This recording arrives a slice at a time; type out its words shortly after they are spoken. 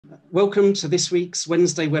Welcome to this week's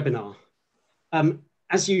Wednesday webinar.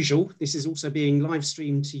 As usual, this is also being live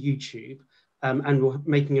streamed to YouTube and we're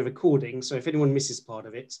making a recording. So if anyone misses part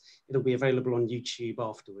of it, it'll be available on YouTube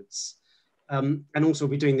afterwards. And also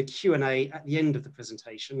we'll be doing the Q&A at the end of the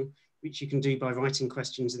presentation, which you can do by writing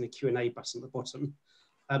questions in the Q&A button at the bottom.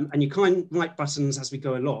 And you can write buttons as we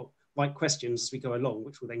go along, write questions as we go along,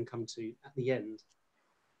 which we'll then come to at the end.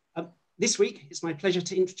 This week, it's my pleasure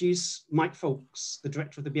to introduce Mike Folks, the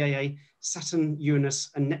director of the BAA Saturn,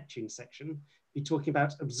 Uranus and Neptune section, be talking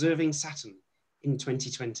about observing Saturn in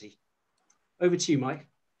 2020. Over to you, Mike.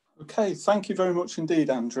 Okay, thank you very much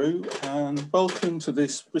indeed, Andrew, and welcome to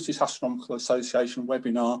this British Astronomical Association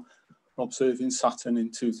webinar on observing Saturn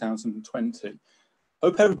in 2020.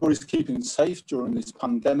 Hope everybody's keeping safe during this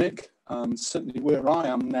pandemic. Certainly where I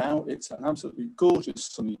am now, it's an absolutely gorgeous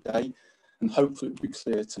sunny day, and hopefully it'll be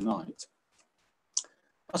clear tonight.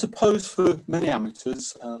 I suppose for many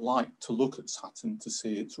amateurs like to look at Saturn to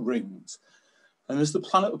see its rings. And as the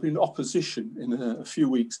planet will be in opposition in a few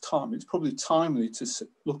weeks' time, it's probably timely to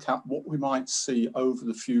look at what we might see over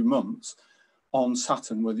the few months on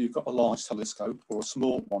Saturn, whether you've got a large telescope or a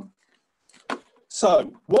small one.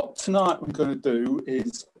 So what tonight we're going to do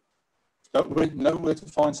is, don't we know where to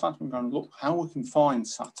find Saturn? We're going to look how we can find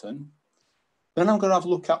Saturn. Then I'm going to have a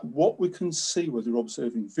look at what we can see, whether you're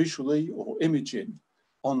observing visually or imaging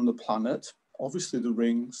on the planet, obviously the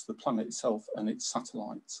rings, the planet itself and its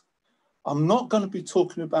satellites. I'm not going to be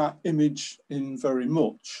talking about imaging very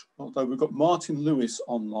much, although we've got Martin Lewis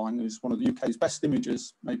online, who's one of the UK's best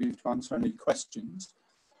imagers, maybe to answer any questions.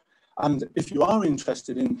 And if you are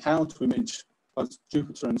interested in how to image both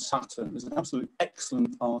Jupiter and Saturn, there's an absolutely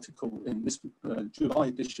excellent article in this July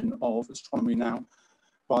edition of Astronomy Now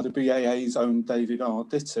by the BAA's own David R.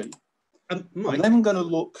 Ditty. And then I'm going to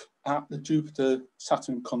look at the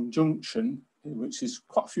Jupiter-Saturn conjunction, which is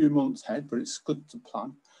quite a few months ahead, but it's good to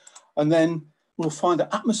plan. And then we'll find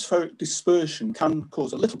that atmospheric dispersion can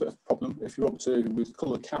cause a little bit of problem if you're observing with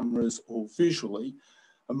colour cameras or visually.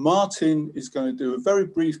 And Martin is going to do a very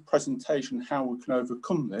brief presentation how we can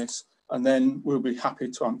overcome this, and then we'll be happy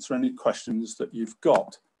to answer any questions that you've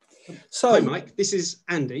got. So, hi Mike, this is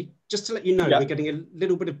Andy. Just to let you know, we're getting a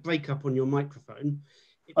little bit of breakup on your microphone.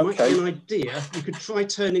 It might be an idea. You could try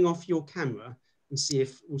turning off your camera and see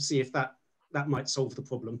if that might solve the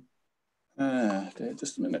problem.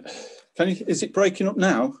 Just a minute. Is it breaking up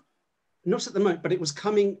now? Not at the moment, but it was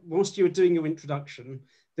coming whilst you were doing your introduction.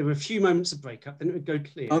 There were a few moments of breakup, then it would go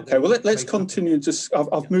clear. Okay, well let's continue.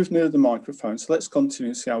 I've moved near the microphone, so let's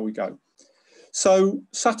continue and see how we go. So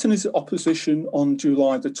Saturn is at opposition on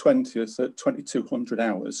July the 20th at 2200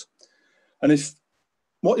 hours. And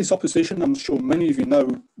what is opposition? I'm sure many of you know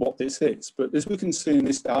what this is, but as we can see in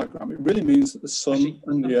this diagram, it really means that the Sun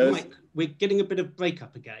and the Earth... Mike, we're getting a bit of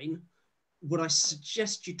breakup again. What I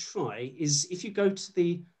suggest you try is if you go to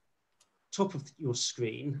the top of your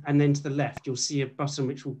screen and then to the left, you'll see a button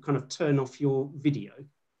which will kind of turn off your video.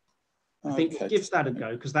 I think give that a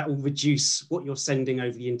go, because that will reduce what you're sending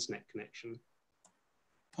over the internet connection.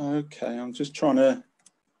 Okay, I'm just trying to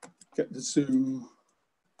get the Zoom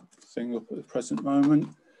thing up at the present moment.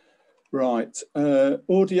 Right,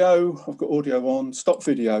 audio, I've got audio on, stop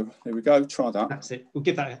video. There we go, try that. That's it, we'll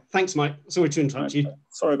give that a... Thanks, Mike. Sorry to interrupt you.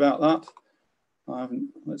 Sorry about that.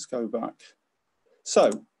 Let's go back. So,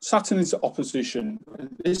 Saturn is at opposition.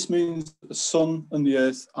 This means that the Sun and the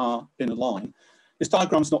Earth are in a line. This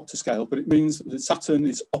diagram's not to scale, but it means that Saturn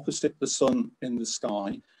is opposite the Sun in the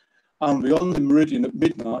sky. And beyond the meridian at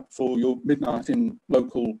midnight for your midnight in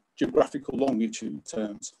local geographical longitude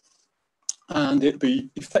terms. And it'll be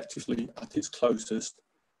effectively at its closest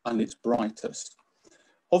and its brightest.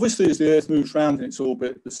 Obviously, as the Earth moves around in its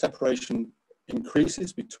orbit, the separation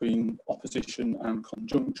increases between opposition and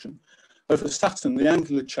conjunction. But for Saturn, the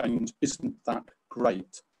angular change isn't that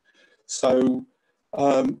great. So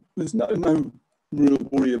there's no real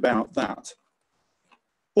worry about that.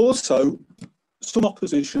 Also, some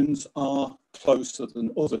oppositions are closer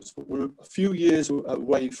than others, but we're a few years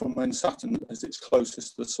away from when Saturn is its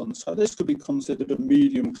closest to the Sun. So this could be considered a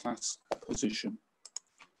medium class opposition.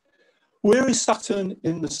 Where is Saturn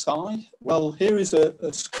in the sky? Well, here is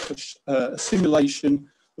a simulation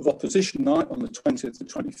of opposition night on the 20th to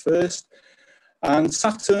 21st. And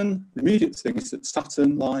Saturn, the immediate thing is that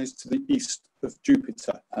Saturn lies to the east of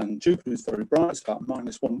Jupiter. And Jupiter is very bright, it's about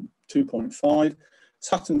 -2.5.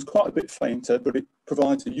 Saturn's quite a bit fainter, but it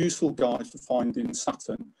provides a useful guide for finding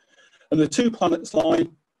Saturn. And the two planets lie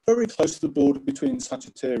very close to the border between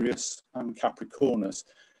Sagittarius and Capricornus.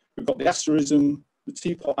 We've got the asterism, the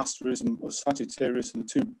teapot asterism of Sagittarius, and the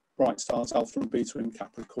two bright stars Alpha and Beta in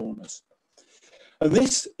Capricornus. And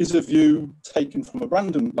this is a view taken from a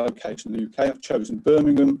random location in the UK. I've chosen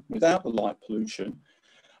Birmingham without the light pollution.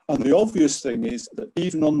 And the obvious thing is that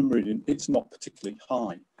even on the meridian, it's not particularly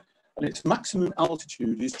high. And its maximum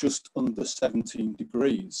altitude is just under 17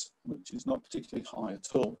 degrees, which is not particularly high at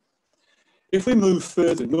all. If we move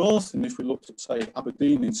further north, and if we looked at, say,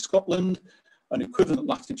 Aberdeen in Scotland, an equivalent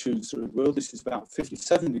latitude through the world, this is about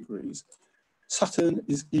 57 degrees, Saturn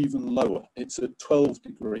is even lower. It's at 12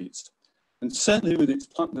 degrees. And certainly with its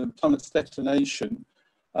planet's declination,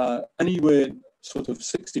 anywhere sort of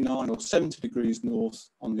 69 or 70 degrees north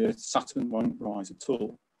on the Earth, Saturn won't rise at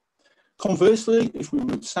all. Conversely, if we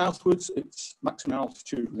move southwards, its maximum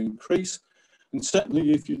altitude will increase. And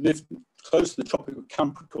certainly if you live close to the Tropic of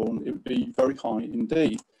Capricorn, it would be very high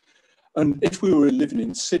indeed. And if we were living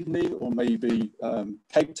in Sydney or maybe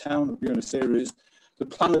Cape Town or Buenos Aires, the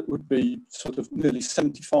planet would be sort of nearly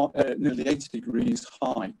 80 degrees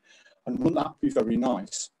high. And wouldn't that be very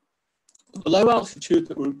nice? But the low altitude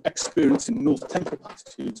that we're experiencing in north temperate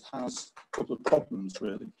latitudes has a couple of problems,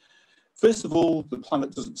 really. First of all, the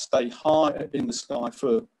planet doesn't stay high in the sky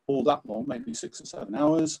for all that long, maybe 6 or 7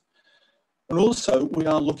 hours. And also, we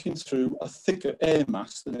are looking through a thicker air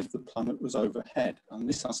mass than if the planet was overhead. And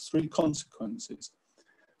this has 3 consequences.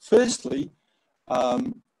 Firstly,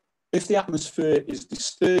 if the atmosphere is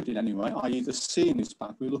disturbed in any way, i.e. the seeing is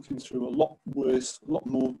bad, we're looking through a lot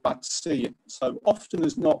more bad seeing. So often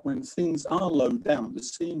as not, when things are low down, the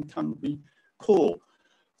seeing can be poor.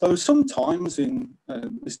 Though sometimes in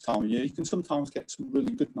this time of year, you can sometimes get some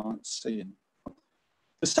really good nights seeing.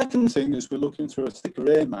 The second thing is we're looking through a thicker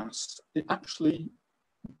air mass, it actually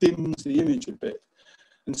dims the image a bit.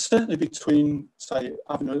 And certainly between, say,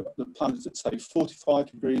 having the planet at, say,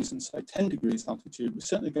 45 degrees and, say, 10 degrees altitude, we're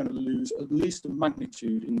certainly going to lose at least a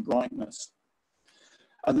magnitude in brightness.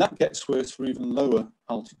 And that gets worse for even lower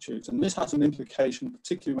altitudes. And this has an implication,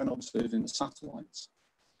 particularly when observing the satellites.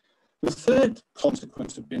 The third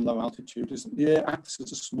consequence of being low altitude is that the air acts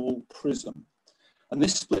as a small prism. And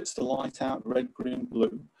this splits the light out red, green,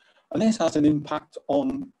 blue. And this has an impact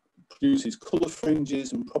on, produces colour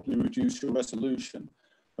fringes and probably reduce your resolution.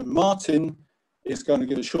 And Martin is going to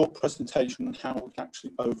give a short presentation on how we can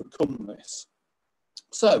actually overcome this.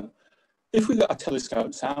 So, if we get our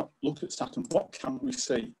telescopes out, look at Saturn, what can we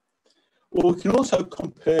see? Well, we can also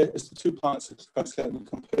compare, as the 2 planets are together, we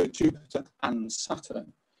compare Jupiter and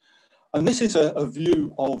Saturn. And this is a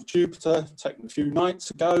view of Jupiter taken a few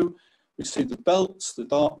nights ago. We see the belts, the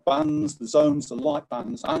dark bands, the zones, the light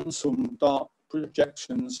bands, and some dark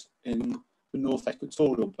projections in the North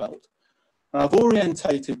Equatorial Belt. And I've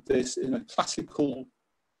orientated this in a classical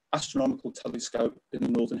astronomical telescope in the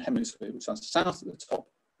Northern Hemisphere, which has south at the top,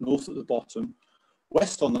 north at the bottom,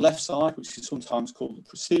 west on the left side, which is sometimes called the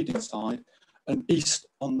preceding side, and east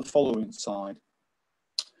on the following side.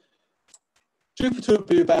 Jupiter would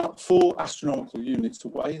be about 4 astronomical units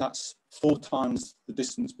away. That's 4 times the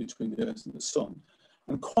distance between the Earth and the Sun,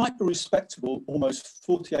 and quite a respectable, almost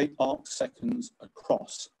 48 arc seconds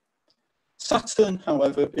across. Saturn,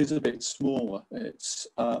 however, is a bit smaller. It's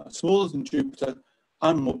smaller than Jupiter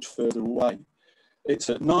and much further away. It's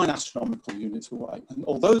at 9 astronomical units away. And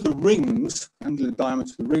although the rings, angular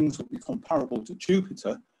diameter of the rings would be comparable to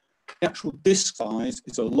Jupiter, the actual disk size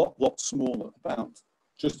is a lot smaller, about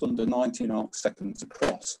just under 19 arc seconds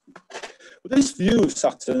across. But this view of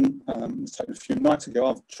Saturn, taken a few nights ago,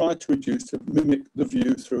 I've tried to reduce to mimic the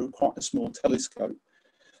view through quite a small telescope.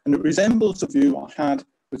 And it resembles the view I had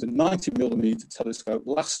with a 90mm telescope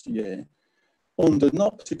last year under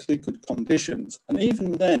not particularly good conditions. And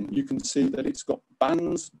even then, you can see that it's got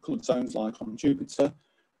bands, coloured zones like on Jupiter.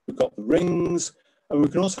 We've got the rings, and we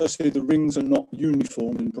can also see the rings are not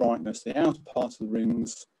uniform in brightness. The outer part of the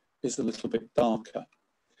rings is a little bit darker.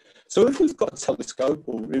 So if we've got a telescope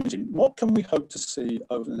or imaging, what can we hope to see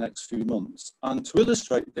over the next few months? And to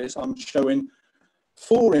illustrate this, I'm showing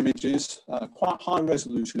 4 images, quite high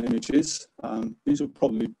resolution images. These are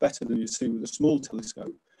probably better than you see with a small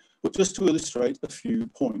telescope, but just to illustrate a few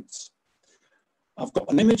points. I've got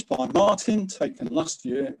an image by Martin taken last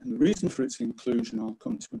year, and the reason for its inclusion I'll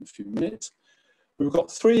come to in a few minutes. We've got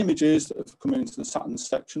 3 images that have come into the Saturn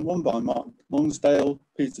section, one by Mark Lonsdale,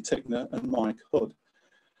 Peter Tickner and Mike Hood.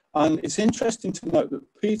 And it's interesting to note that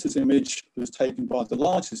Peter's image was taken by the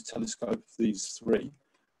largest telescope of these 3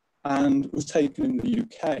 and was taken in the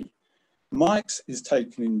UK. Mike's is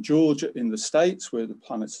taken in Georgia in the States, where the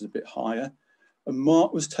planet is a bit higher. And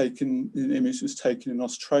Mark was taken, the image was taken in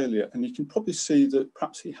Australia. And you can probably see that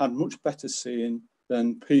perhaps he had much better seeing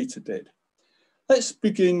than Peter did. Let's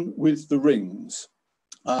begin with the rings.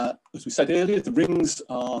 As we said earlier, the rings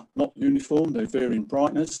are not uniform, they vary in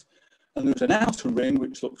brightness. And there's an outer ring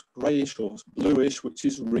which looks greyish or bluish, which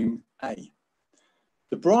is ring A.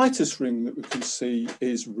 The brightest ring that we can see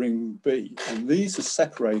is ring B, and these are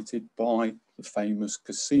separated by the famous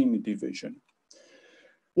Cassini division.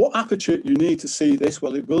 What aperture you need to see this?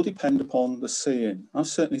 Well, it will depend upon the seeing. I've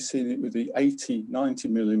certainly seen it with the 80,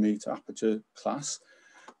 90mm aperture class,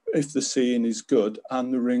 if the seeing is good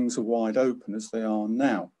and the rings are wide open as they are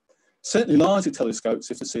now. Certainly larger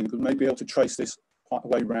telescopes, if the seeing good, may be able to trace this quite a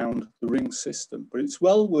way round the ring system, but it's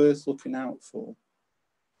well worth looking out for.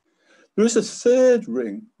 There is a third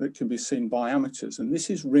ring that can be seen by amateurs, and this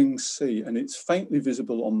is ring C, and it's faintly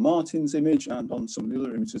visible on Martin's image and on some of the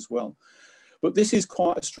other images as well. But this is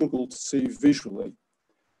quite a struggle to see visually.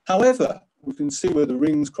 However, we can see where the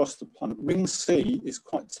rings cross the planet. Ring C is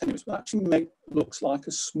quite tenuous, but actually looks like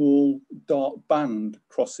a small dark band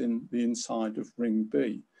crossing the inside of ring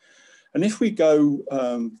B. And if we go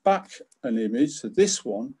back an image to this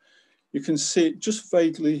one, you can see it just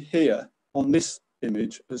vaguely here on this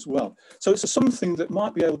image as well. So it's something that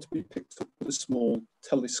might be able to be picked up with a small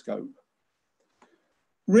telescope.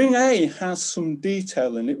 Ring A has some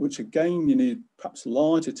detail in it, which again, you need perhaps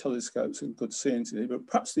larger telescopes and good seeing to do, but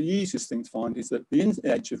perhaps the easiest thing to find is that the inner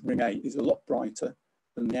edge of ring A is a lot brighter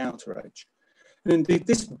than the outer edge. And indeed,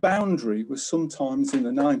 this boundary was sometimes in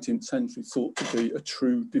the 19th century thought to be a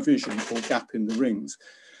true division or gap in the rings,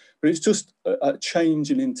 but it's just a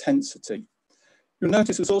change in intensity. You'll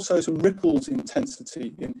notice there's also some ripples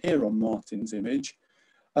intensity in here on Martin's image,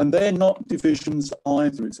 and they're not divisions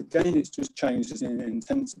either. It's just changes in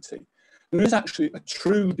intensity. There is actually a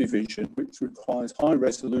true division which requires high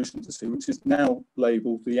resolution to see, which is now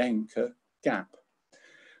labelled the Encke gap.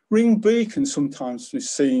 Ring B can sometimes be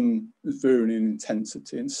seen as varying in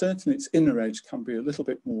intensity, and certainly its inner edge can be a little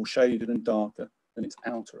bit more shaded and darker than its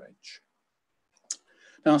outer edge.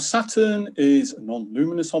 Now, Saturn is a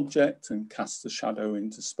non-luminous object and casts a shadow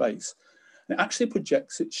into space. And it actually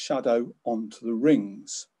projects its shadow onto the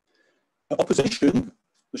rings. At opposition,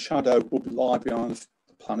 the shadow will lie behind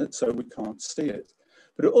the planet, so we can't see it.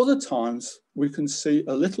 But at other times, we can see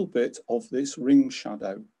a little bit of this ring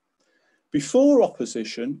shadow. Before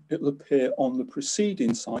opposition, it will appear on the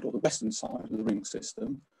preceding side or the western side of the ring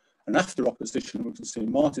system. And after opposition, we can see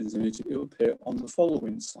Martin's image, it will appear on the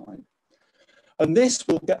following side. And this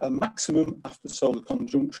will get a maximum after solar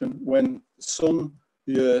conjunction when the Sun,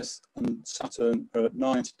 the Earth and Saturn are at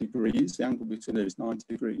 90 degrees. The angle between those is 90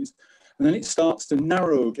 degrees. And then it starts to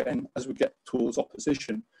narrow again as we get towards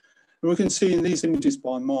opposition. And we can see in these images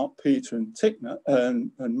by Mark, Peter and Tickner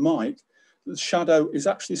and Mike, the shadow is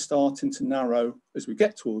actually starting to narrow as we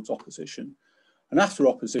get towards opposition. And after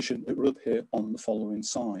opposition, it will appear on the following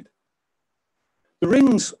side. The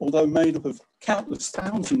rings, although made up of countless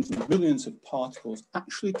thousands and billions of particles,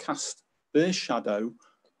 actually cast their shadow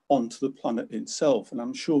onto the planet itself. And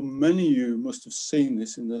I'm sure many of you must have seen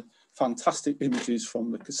this in the fantastic images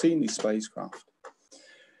from the Cassini spacecraft.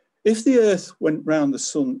 If the Earth went round the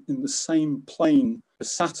Sun in the same plane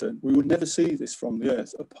as Saturn, we would never see this from the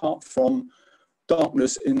Earth, apart from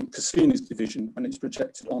darkness in Cassini's division when it's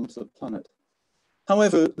projected onto the planet.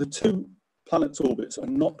 However, the two planets' orbits are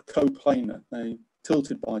not coplanar. They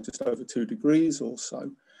tilted by just over 2 degrees or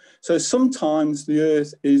so. So sometimes the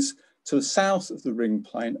Earth is to the south of the ring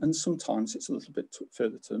plane and sometimes it's a little bit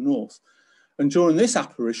further to the north. And during this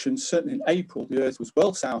apparition, certainly in April, the Earth was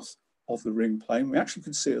well south of the ring plane. We actually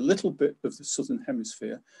could see a little bit of the southern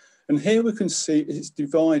hemisphere. And here we can see it's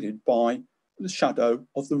divided by the shadow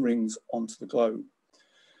of the rings onto the globe.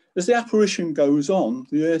 As the apparition goes on,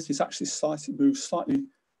 the Earth is actually moves slightly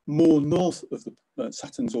more north of the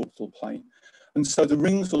Saturn's orbital plane. And so the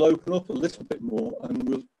rings will open up a little bit more and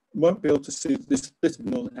we won't be able to see this bit of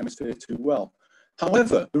the northern hemisphere too well.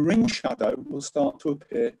 However, the ring shadow will start to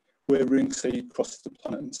appear where ring C crosses the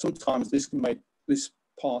planet. And sometimes this can make this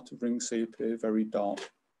part of ring C appear very dark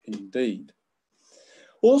indeed.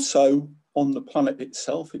 Also, on the planet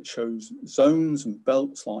itself, it shows zones and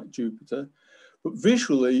belts like Jupiter. But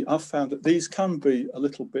visually, I've found that these can be a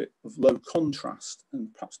little bit of low contrast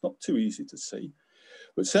and perhaps not too easy to see.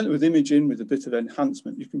 But certainly with imaging, with a bit of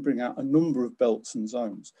enhancement, you can bring out a number of belts and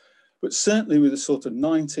zones. But certainly with a sort of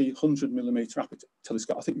 90, 100mm aperture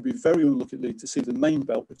telescope, I think you'd be very unlucky to see the main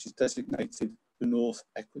belt, which is designated the North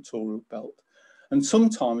Equatorial Belt. And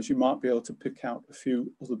sometimes you might be able to pick out a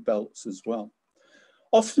few other belts as well.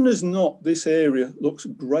 Often as not, this area looks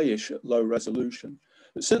greyish at low resolution.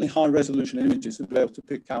 But certainly high resolution images will be able to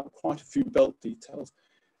pick out quite a few belt details,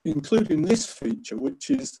 including this feature, which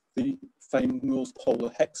is the famed North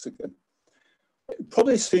Polar hexagon.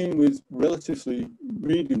 Probably seen with relatively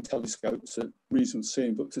medium telescopes at reasonable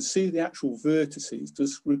seeing, but to see the actual vertices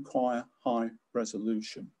does require high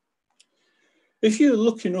resolution. If you're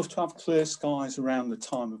lucky enough to have clear skies around the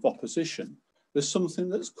time of opposition, there's something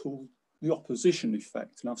that's called the opposition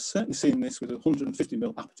effect. And I've certainly seen this with a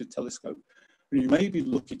 150mm aperture telescope, and you may be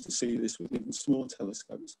lucky to see this with even smaller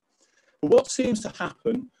telescopes. But what seems to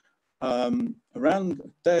happen around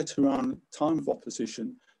there to around time of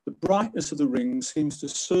opposition, the brightness of the ring seems to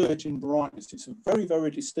surge in brightness. It's very, very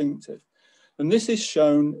distinctive. And this is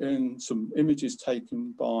shown in some images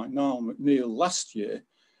taken by Niall McNeill last year.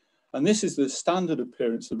 And this is the standard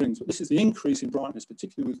appearance of the rings, but this is the increase in brightness,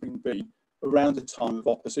 particularly with ring B, around the time of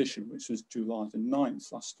opposition, which was July the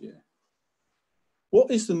 9th last year. What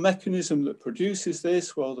is the mechanism that produces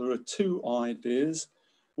this? Well, there are two ideas.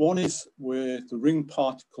 One is where the ring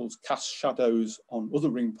particles cast shadows on other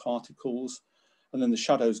ring particles, and then the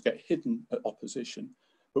shadows get hidden at opposition.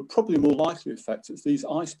 But probably more likely effect is these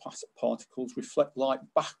ice particles reflect light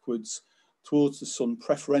backwards towards the sun,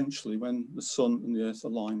 preferentially when the sun and the earth are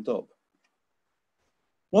lined up.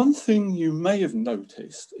 One thing you may have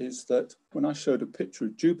noticed is that when I showed a picture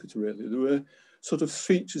of Jupiter earlier, there were sort of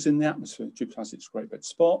features in the atmosphere. Jupiter has its great red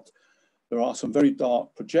spot. There are some very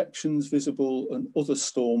dark projections visible and other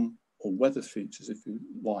storm or weather features, if you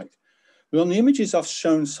like. But on the images I've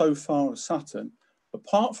shown so far of Saturn,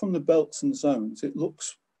 apart from the belts and zones, it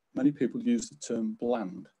looks, many people use the term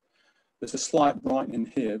bland. There's a slight brightening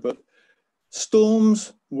here, but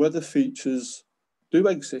storms, weather features do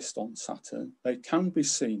exist on Saturn. They can be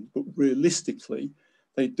seen, but realistically,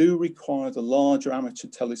 they do require the larger amateur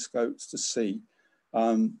telescopes to see.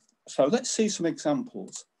 So let's see some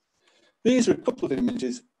examples. These are a couple of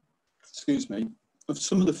images, excuse me, of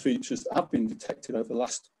some of the features that have been detected over the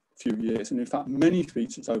last few years. And in fact, many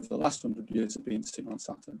features over the last 100 years have been seen on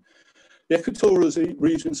Saturn. The equatorial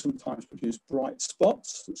region sometimes produce bright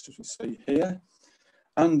spots, which we see here.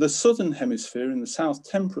 And the southern hemisphere in the south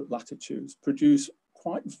temperate latitudes produce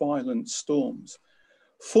quite violent storms.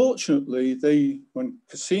 Fortunately, when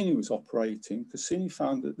Cassini was operating, Cassini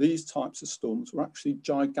found that these types of storms were actually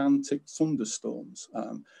gigantic thunderstorms,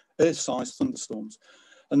 Earth-sized thunderstorms.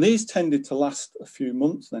 And these tended to last a few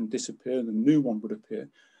months, then disappear, and a new one would appear.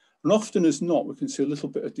 And often as not, we can see a little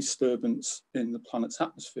bit of disturbance in the planet's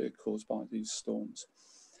atmosphere caused by these storms.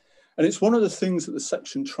 And it's one of the things that the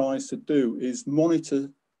section tries to do is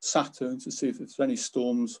monitor Saturn to see if there's any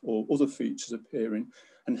storms or other features appearing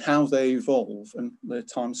and how they evolve and their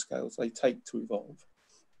timescales they take to evolve.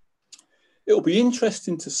 It'll be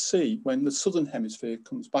interesting to see when the southern hemisphere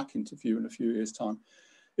comes back into view in a few years' time,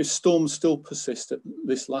 if storms still persist at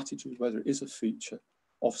this latitude, whether it is a feature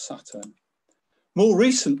of Saturn. More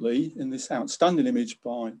recently, in this outstanding image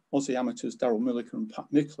by Aussie amateurs Daryl Milliker and Pat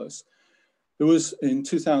Nicholas, there was, in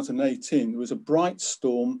 2018, there was a bright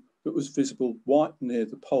storm that was visible right near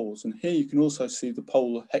the poles. And here you can also see the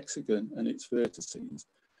polar hexagon and its vertices.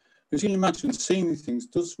 As you can imagine, seeing these things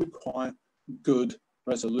does require good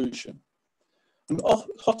resolution. And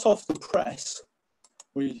hot off the press,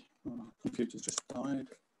 oh, my computer's just died.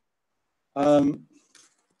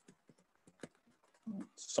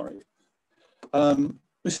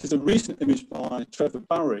 This is a recent image by Trevor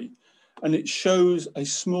Barry, and it shows a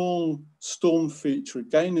small storm feature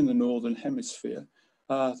again in the northern hemisphere.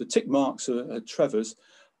 The tick marks are Trevor's,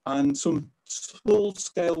 and some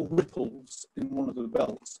small-scale ripples in one of the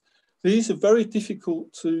belts. These are very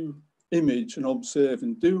difficult to image and observe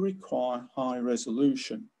and do require high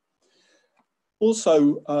resolution.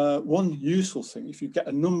 Also, one useful thing, if you get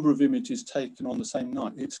a number of images taken on the same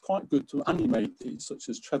night, it's quite good to animate these, such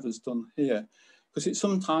as Trevor's done here, because it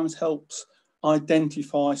sometimes helps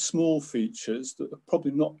identify small features that are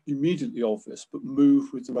probably not immediately obvious, but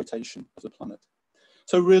move with the rotation of the planet.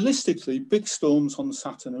 So realistically, big storms on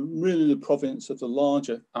Saturn are really the province of the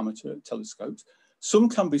larger amateur telescopes. Some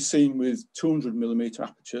can be seen with 200mm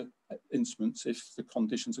aperture instruments if the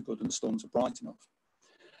conditions are good and the storms are bright enough.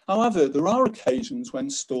 However, there are occasions when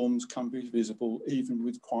storms can be visible even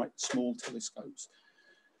with quite small telescopes.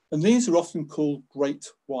 And these are often called great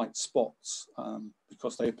white spots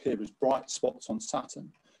because they appear as bright spots on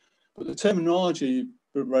Saturn. But the terminology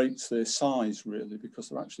berates their size really because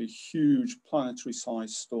they're actually huge planetary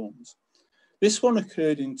sized storms. This one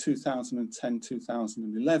occurred in 2010,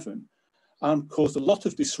 2011 and caused a lot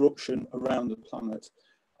of disruption around the planet.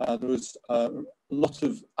 There was a lot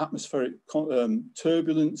of atmospheric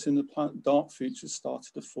turbulence in the planet, dark features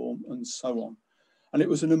started to form and so on. And it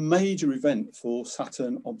was a major event for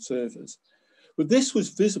Saturn observers. But this was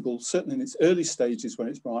visible, certainly in its early stages when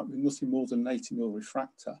it's bright, with nothing more than an 80mm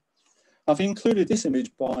refractor. I've included this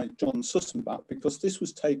image by John Sussenbach because this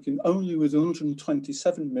was taken only with a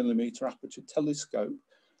 127mm aperture telescope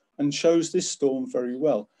and shows this storm very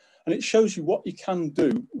well. And it shows you what you can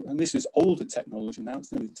do, and this is older technology now,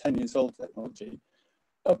 it's nearly 10 years old technology,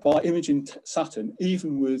 by imaging Saturn,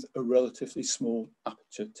 even with a relatively small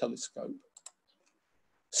aperture telescope.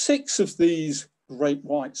 6 of these great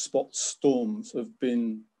white spot storms have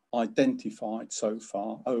been identified so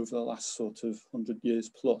far over the last sort of 100 years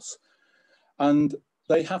plus. And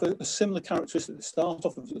they have a similar characteristic. They start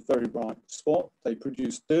off as a very bright spot. They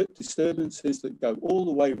produce dirt disturbances that go all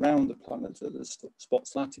the way around the planet at the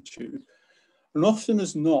spot's latitude, and often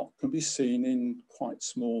as not can be seen in quite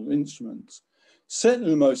small instruments.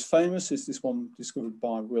 Certainly the most famous is this one discovered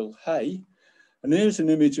by Will Hay. And here's an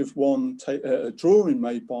image of one, a drawing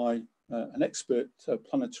made by an expert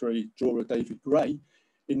planetary drawer, David Gray,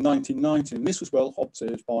 in 1990. And this was well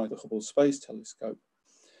observed by the Hubble Space Telescope.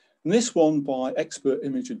 And this one by expert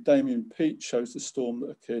imager Damien Peet shows the storm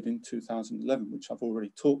that occurred in 2011, which I've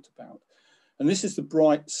already talked about. And this is the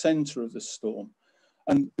bright center of the storm.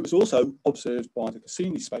 And it was also observed by the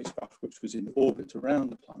Cassini spacecraft, which was in orbit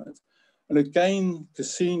around the planet. And again,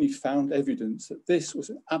 Cassini found evidence that this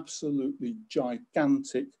was an absolutely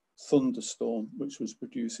gigantic thunderstorm, which was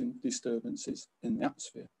producing disturbances in the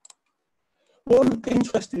atmosphere. One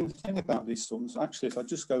interesting thing about these storms, actually, if I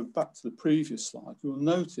just go back to the previous slide, you'll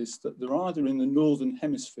notice that they're either in the northern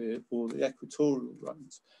hemisphere or the equatorial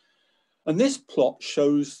zones. And this plot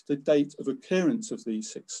shows the date of occurrence of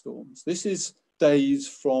these 6 storms. This is days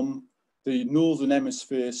from the northern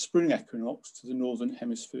hemisphere spring equinox to the northern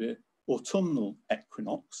hemisphere autumnal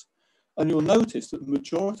equinox. And you'll notice that the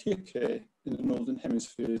majority occur in the northern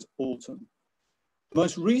hemisphere's autumn. The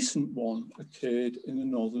most recent one occurred in the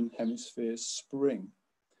northern hemisphere spring.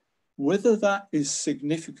 Whether that is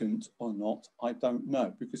significant or not, I don't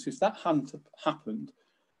know, because if that hadn't happened,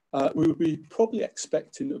 we would be probably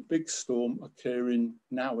expecting a big storm occurring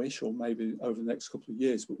nowish or maybe over the next couple of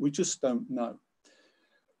years, but we just don't know.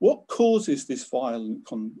 What causes this violent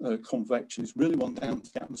convection is really one down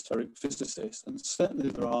to the atmospheric physicists, and certainly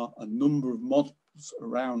there are a number of models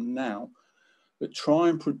around now that try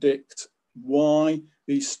and predict why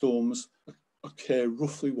these storms occur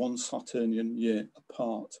roughly 1 Saturnian year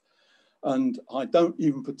apart. And I don't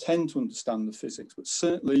even pretend to understand the physics, but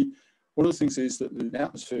certainly one of the things is that the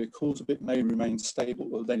atmosphere cools a bit, may remain stable,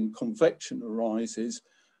 but then convection arises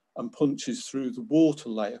and punches through the water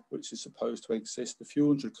layer, which is supposed to exist a few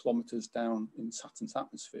hundred kilometers down in Saturn's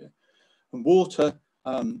atmosphere. And water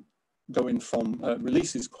going from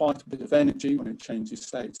releases quite a bit of energy when it changes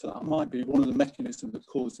state. So that might be one of the mechanisms that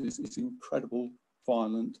causes these incredible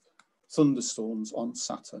violent thunderstorms on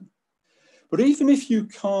Saturn. But even if you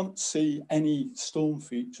can't see any storm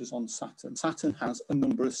features on Saturn, Saturn has a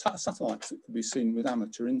number of satellites that can be seen with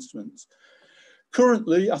amateur instruments.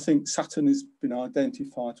 Currently, I think Saturn has been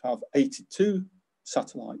identified to have 82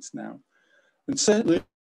 satellites now. And certainly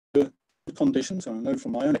the conditions, and I know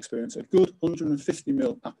from my own experience, a good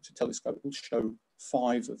 150mm aperture telescope will show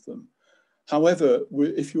 5 of them. However,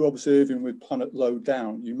 if you're observing with planet low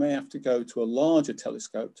down, you may have to go to a larger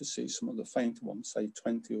telescope to see some of the fainter ones, say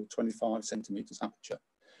 20 or 25 centimeters aperture.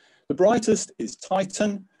 The brightest is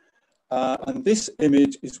Titan, and this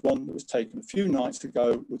image is one that was taken a few nights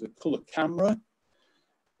ago with a colour camera.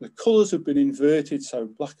 The colours have been inverted, so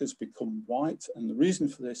black has become white, and the reason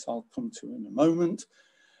for this I'll come to in a moment.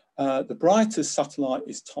 The brightest satellite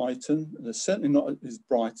is Titan. They're certainly not as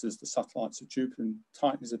bright as the satellites of Jupiter, and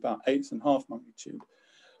Titan is about 8.5 magnitude.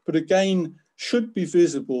 But again, should be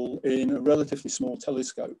visible in a relatively small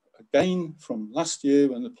telescope. Again, from last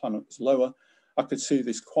year when the planet was lower, I could see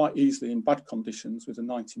this quite easily in bad conditions with a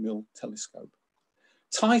 90mm telescope.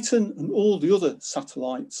 Titan and all the other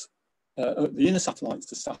satellites, the inner satellites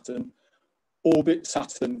to Saturn, orbit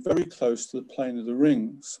Saturn very close to the plane of the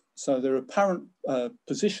rings. So their apparent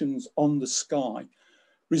positions on the sky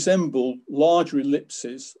resemble larger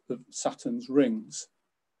ellipses of Saturn's rings.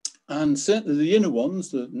 And certainly the inner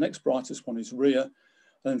ones, the next brightest one is Rhea,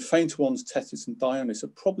 and fainter ones, Tethys and Dionys,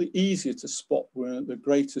 are probably easier to spot with the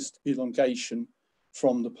greatest elongation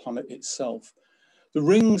from the planet itself. The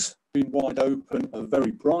rings, being wide open, are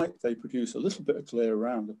very bright. They produce a little bit of glare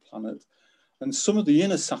around the planet. And some of the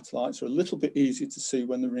inner satellites are a little bit easier to see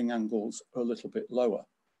when the ring angles are a little bit lower.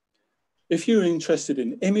 If you're interested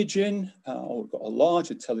in imaging or got a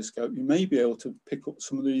larger telescope, you may be able to pick up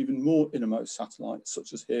some of the even more innermost satellites,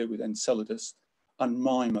 such as here with Enceladus and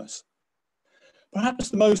Mimas. Perhaps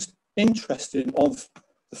the most interesting of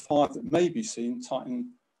the 5 that may be seen,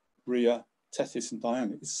 Titan, Rhea, Tethys and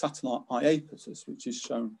Dionys, is satellite Iapetus, which is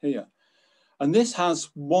shown here. And this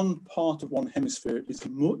has one part of one hemisphere is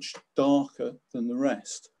much darker than the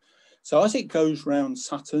rest. So as it goes round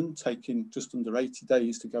Saturn, taking just under 80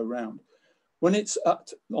 days to go round, when it's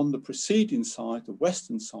on the preceding side, the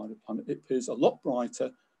western side of the planet, it appears a lot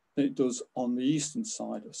brighter than it does on the eastern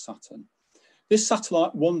side of Saturn. This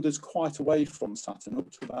satellite wanders quite away from Saturn,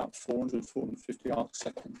 up to about 400, 450 arc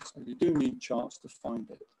seconds. So you do need charts to find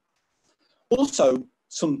it. Also,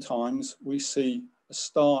 sometimes we see a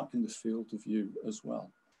star in the field of view as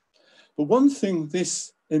well. But one thing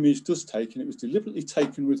this image does take, and it was deliberately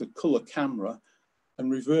taken with a colour camera and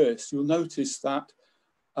reversed, you'll notice that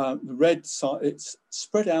the red side, it's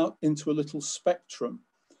spread out into a little spectrum.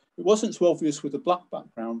 It wasn't so obvious with a black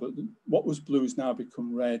background, but what was blue has now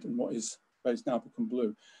become red, and what is red has now become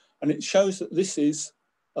blue. And it shows that this is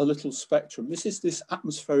a little spectrum. This is this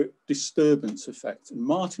atmospheric disturbance effect, and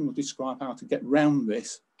Martin will describe how to get round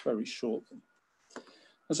this very shortly.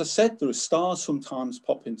 As I said, there are stars sometimes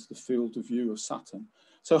pop into the field of view of Saturn.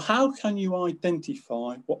 So how can you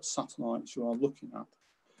identify what satellites you are looking at?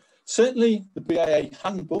 Certainly, the BAA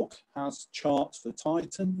handbook has charts for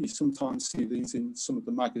Titan. You sometimes see these in some of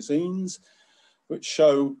the magazines, which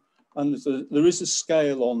show, and there is a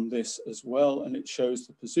scale on this as well, and it shows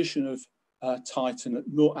the position of Titan at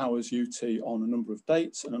 0 hours UT on a number of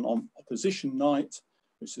dates, and on opposition night,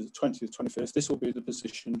 which is the 20th, 21st, this will be the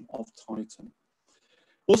position of Titan.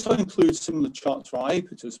 Also includes similar charts for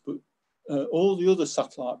Iapetus, but all the other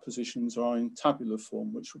satellite positions are in tabular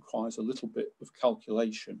form, which requires a little bit of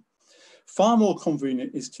calculation. Far more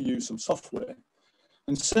convenient is to use some software,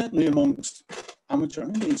 and certainly amongst amateur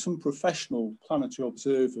and even some professional planetary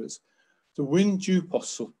observers, the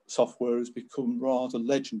WinDupos software has become rather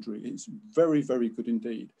legendary. It's very, very good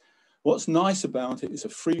indeed. What's nice about it is a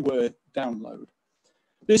freeware download.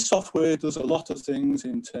 This software does a lot of things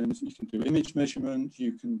in terms, you can do image measurement,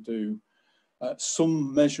 you can do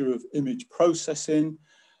some measure of image processing,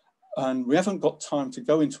 and we haven't got time to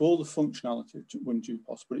go into all the functionality of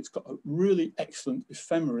WinDupos, but it's got a really excellent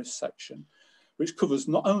ephemeris section, which covers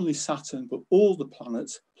not only Saturn, but all the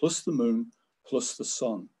planets, plus the moon, plus the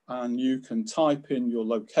sun. And you can type in your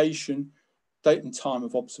location, date and time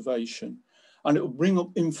of observation, and it will bring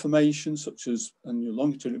up information such as, and your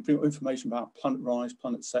longitude, it will bring up information about planet rise,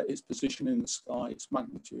 planet set, its position in the sky, its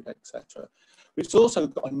magnitude, etc. It's also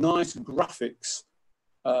got a nice graphics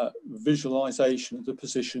visualization of the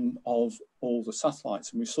position of all the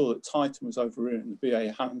satellites. And we saw that Titan was over here in the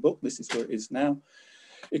BAA handbook. This is where it is now.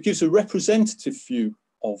 It gives a representative view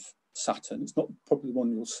of Saturn. It's not probably the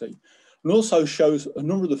one you'll see. And also shows a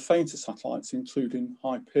number of the fainter satellites, including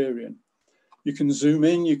Hyperion. You can zoom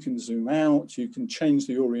in, you can zoom out, you can change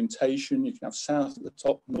the orientation, you can have south at the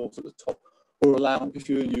top, north at the top, or allow, if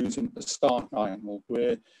you're using a star triangle,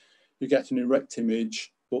 where you get an erect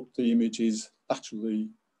image, but the image is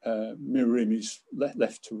laterally mirror image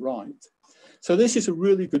left to right. So this is a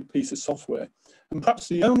really good piece of software. And perhaps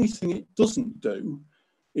the only thing it doesn't do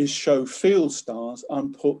is show field stars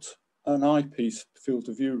and put an eyepiece field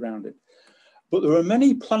of view around it. But there are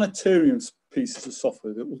many planetarium pieces of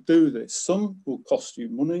software that will do this. Some will cost you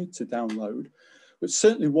money to download, but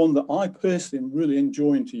certainly one that I personally am really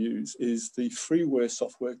enjoying to use is the freeware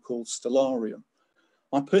software called Stellarium.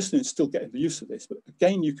 I personally am still getting the use of this, but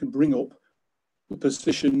again, you can bring up the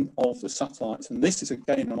position of the satellites. And this is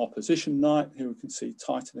again on opposition night. Here we can see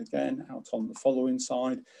Titan again out on the following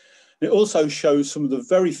side. It also shows some of the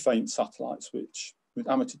very faint satellites, which with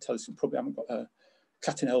amateur telescopes probably haven't got a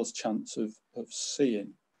cat in hell's chance of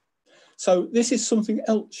seeing. So this is something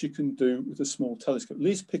else you can do with a small telescope, at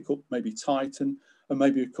least pick up maybe Titan and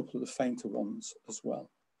maybe a couple of the fainter ones as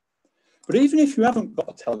well. But even if you haven't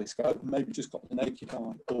got a telescope, maybe just got the naked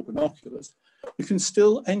eye or binoculars, you can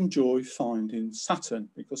still enjoy finding Saturn,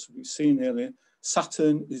 because we've seen earlier,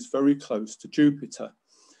 Saturn is very close to Jupiter.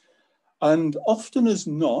 And often as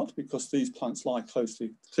not, because these planets lie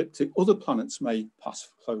closely ecliptic, other planets may pass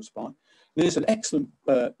close by. There's an excellent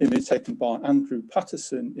image taken by Andrew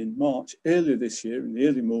Patterson in March earlier this year in the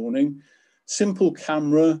early morning. Simple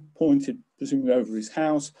camera pointed presumably over his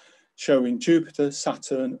house, showing Jupiter,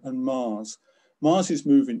 Saturn and Mars. Mars is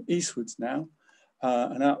moving eastwards now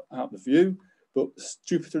and out the view, but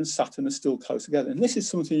Jupiter and Saturn are still close together. And this is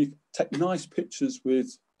something you take nice pictures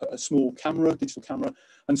with a small camera, digital camera,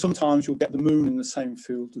 and sometimes you'll get the moon in the same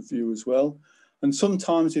field of view as well. And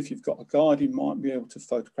sometimes if you've got a guide, you might be able to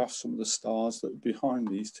photograph some of the stars that are behind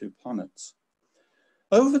these two planets.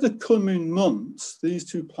 Over the coming months, these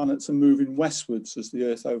two planets are moving westwards as the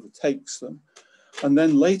Earth overtakes them. And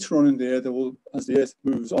then later on in the year, as the Earth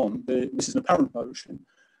moves on, this is an apparent motion,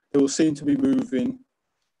 they will seem to be moving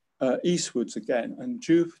eastwards again, and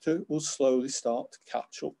Jupiter will slowly start to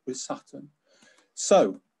catch up with Saturn.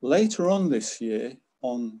 So later on this year,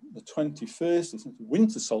 on the 21st, it's the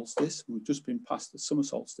winter solstice, and we've just been past the summer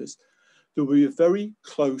solstice, there will be a very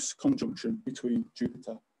close conjunction between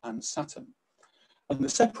Jupiter and Saturn. And the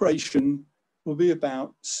separation will be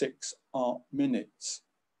about 6 arc minutes.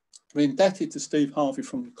 We're indebted to Steve Harvey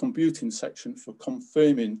from the computing section for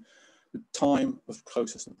confirming the time of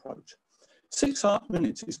closest approach. 6 arc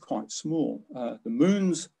minutes is quite small. The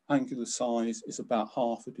moon's angular size is about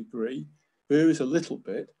 ½ a degree, varies a little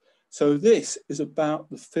bit. So this is about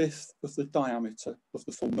the 1/5 of the diameter of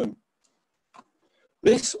the full moon.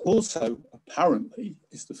 This also apparently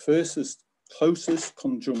is the closest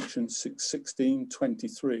conjunction since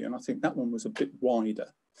 1623, and I think that one was a bit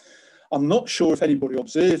wider. I'm not sure if anybody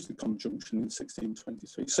observed the conjunction in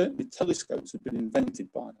 1623. Certainly telescopes had been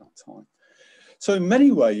invented by that time. So in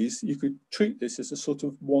many ways, you could treat this as a sort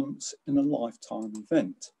of once in a lifetime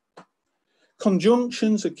event.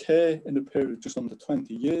 Conjunctions occur in a period of just under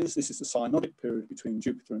 20 years. This is the synodic period between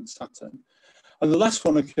Jupiter and Saturn. And the last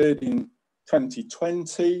one occurred in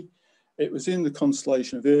 2020. It was in the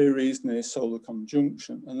constellation of Aries near solar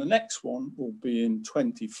conjunction. And the next one will be in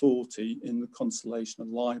 2040 in the constellation of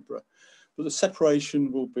Libra. But the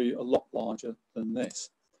separation will be a lot larger than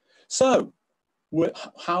this. So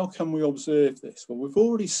how can we observe this? Well, we've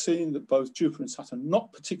already seen that both Jupiter and Saturn are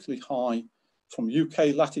not particularly high from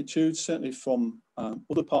UK latitudes, certainly from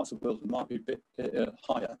other parts of the world that might be a bit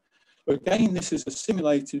higher. But again, this is a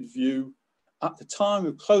simulated view at the time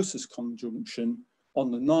of closest conjunction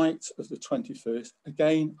on the night of the 21st,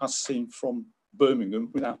 again, as seen from Birmingham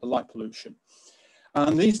without the light pollution.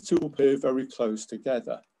 And these two appear very close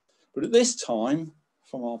together. But at this time,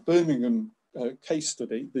 from our Birmingham case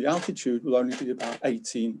study, the altitude will only be about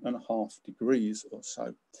 18.5 degrees or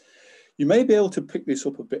so. You may be able to pick this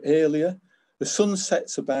up a bit earlier. The sun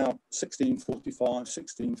sets about 1645,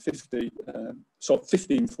 1650, so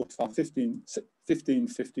 1545,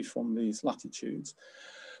 1550 from these latitudes.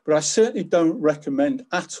 But I certainly don't recommend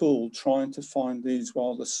at all trying to find these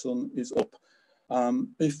while the sun is up.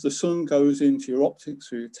 If the sun goes into your optics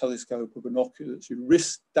through your telescope or binoculars, you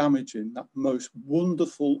risk damaging that most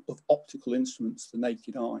wonderful of optical instruments, the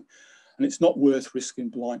naked eye. And it's not worth risking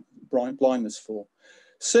blindness for.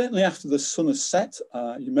 Certainly after the sun has set,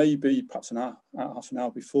 you may be perhaps half an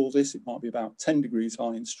hour before this, it might be about 10 degrees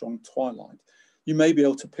high in strong twilight. You may be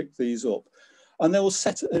able to pick these up. And they will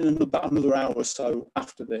set in about another hour or so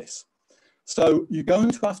after this. So you're going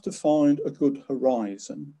to have to find a good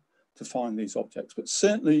horizon to find these objects. But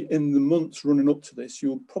certainly in the months running up to this,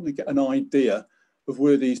 you'll probably get an idea of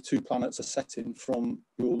where these two planets are setting from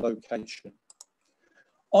your location.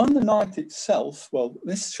 On the night itself, well,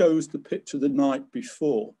 this shows the picture the night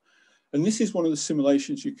before. And this is one of the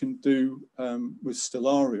simulations you can do with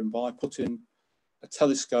Stellarium by putting a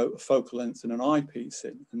telescope, a focal length and an eyepiece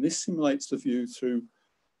in. And this simulates the view through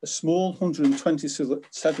a small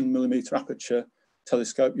 127mm aperture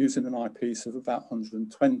telescope using an eyepiece of about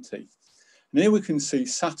 120. And here we can see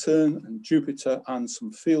Saturn and Jupiter and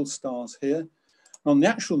some field stars here. On the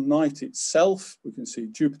actual night itself, we can see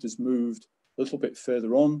Jupiter's moved a little bit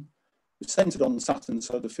further on. It's centered on Saturn,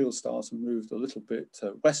 so the field stars have moved a little bit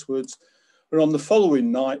westwards. But on the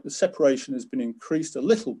following night, the separation has been increased a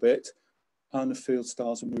little bit and the field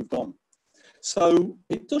stars have moved on. So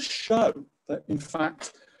it does show that, in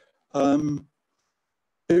fact, it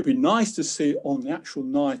would be nice to see on the actual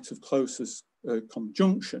night of closest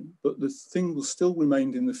conjunction, but the thing will still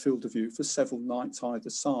remain in the field of view for several nights either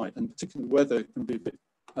side, and particularly the weather can be a bit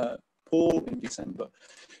poor in December.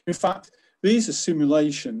 In fact, these are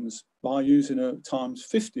simulations by using a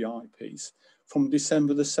 ×50 eyepiece from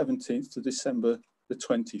December the 17th to December the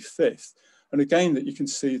 25th. And again, that you can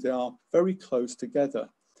see they are very close together.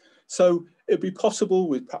 So it'd be possible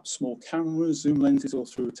with perhaps small cameras, zoom lenses, or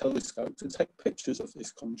through a telescope to take pictures of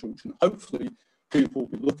this conjunction. Hopefully, people will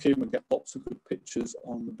be looking and get lots of good pictures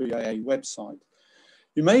on the BAA website.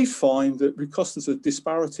 You may find that because there's a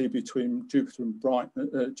disparity between Jupiter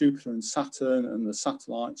and Saturn and the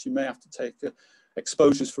satellites, you may have to take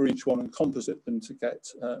exposures for each one and composite them to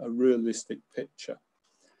get a realistic picture.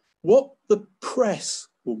 What the press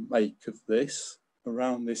will make of this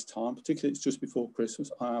around this time, particularly it's just before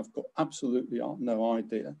Christmas, I have got absolutely no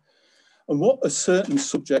idea. And what a certain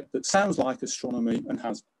subject that sounds like astronomy and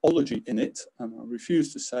has ology in it, and I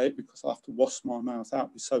refuse to say it because I have to wash my mouth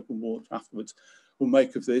out with soap and water afterwards, will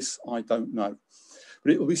make of this, I don't know.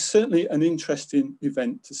 But it will be certainly an interesting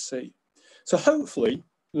event to see. So hopefully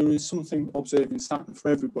there is something observing Saturn for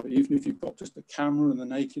everybody, even if you've got just a camera and the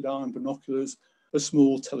naked eye and binoculars, a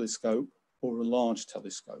small telescope or a large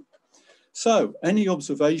telescope. So any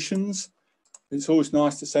observations? It's always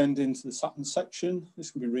nice to send into the Saturn section.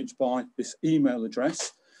 This can be reached by this email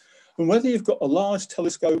address. And whether you've got a large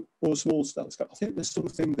telescope or a small telescope, I think there's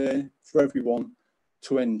something there for everyone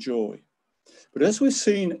to enjoy. But as we've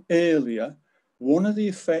seen earlier, one of the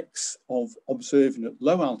effects of observing at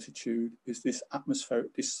low altitude is this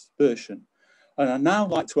atmospheric dispersion. And I'd now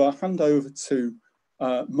like to hand over to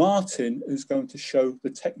Martin, who's going to show the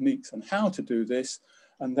techniques on how to do this.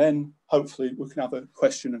 And then hopefully we can have a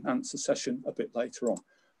question and answer session a bit later on.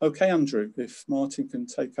 Okay, Andrew, if Martin can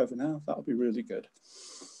take over now, that'll be really good.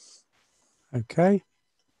 Okay.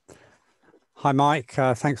 Hi, Mike.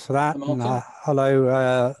 Thanks for that. Hi, And,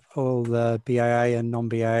 hello, all the BAA and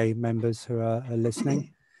non-BAA members who are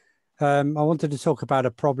listening. I wanted to talk about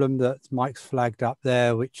a problem that Mike's flagged up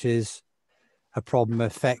there, which is a problem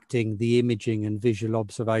affecting the imaging and visual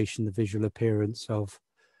observation, the visual appearance of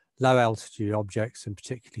low altitude objects, and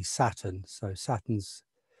particularly Saturn. So Saturn's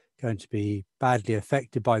going to be badly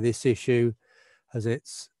affected by this issue, as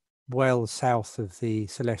it's well south of the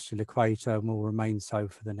celestial equator and will remain so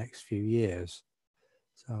for the next few years.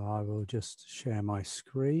 So I will just share my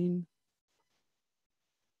screen.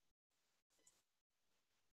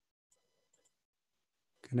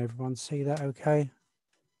 Can everyone see that okay?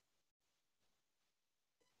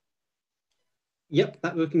 Yep,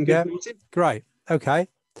 that's looking good, Martin. Great. Okay.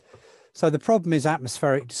 So the problem is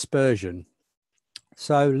atmospheric dispersion.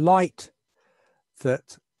 So light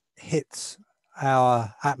that hits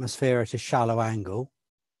our atmosphere at a shallow angle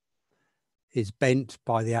is bent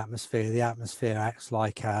by the atmosphere. The atmosphere acts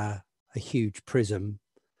like a huge prism,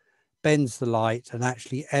 bends the light and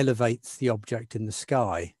actually elevates the object in the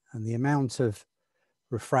sky. And the amount of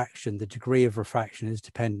refraction, the degree of refraction, is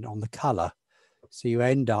dependent on the color. So you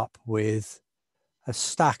end up with a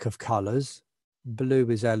stack of colors. Blue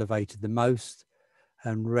is elevated the most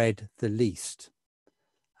and red the least.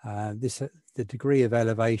 The degree of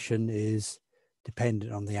elevation is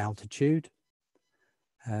dependent on the altitude.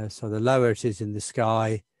 So the lower it is in the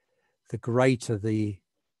sky, the greater the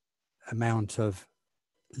amount of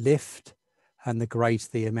lift and the greater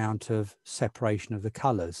the amount of separation of the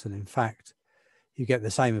colors. And in fact, you get the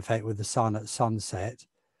same effect with the sun at sunset.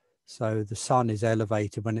 So the sun is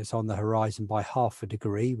elevated when it's on the horizon by 1/2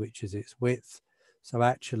 degree, which is its width. So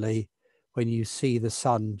actually, when you see the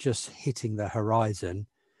sun just hitting the horizon,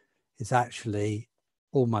 it's actually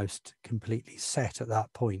almost completely set at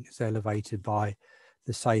that point. It's elevated by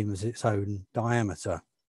the same as its own diameter.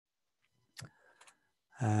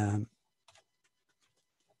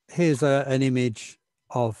 Here's an image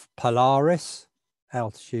of Polaris,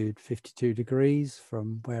 altitude 52 degrees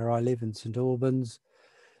from where I live in St Albans,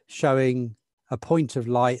 showing a point of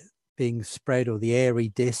light being spread, or the airy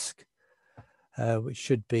disk, which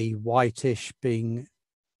should be whitish, being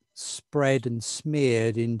spread and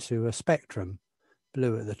smeared into a spectrum,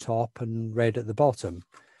 blue at the top and red at the bottom.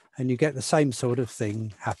 And you get the same sort of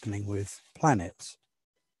thing happening with planets.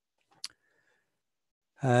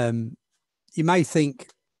 You may think,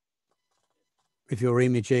 if you're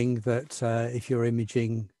imaging, that if you're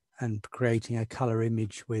imaging and creating a color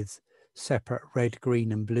image with separate red,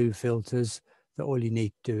 green and blue filters, that all you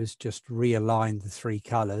need to do is just realign the 3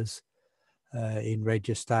 colors in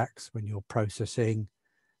Registax when you're processing,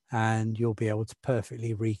 and you'll be able to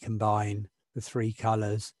perfectly recombine the 3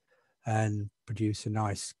 colors and produce a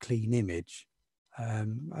nice clean image.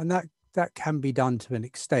 And that can be done to an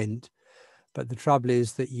extent, but the trouble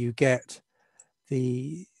is that you get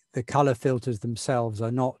the color filters themselves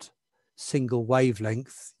are not single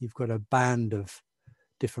wavelength. You've got a band of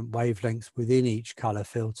different wavelengths within each color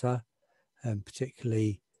filter,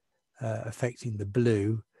 particularly affecting the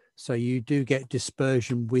blue. So you do get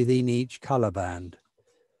dispersion within each color band.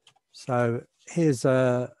 So here's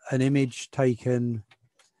an image taken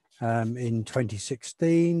in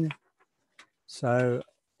 2016. So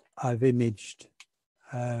I've imaged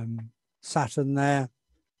Saturn there,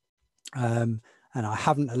 and I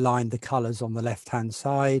haven't aligned the colors on the left-hand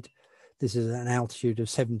side. This is an altitude of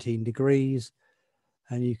 17 degrees,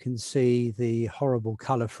 and you can see the horrible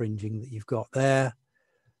color fringing that you've got there.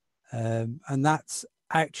 And that's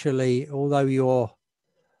actually, although your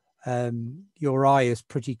eye is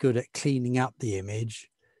pretty good at cleaning up the image,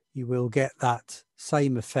 you will get that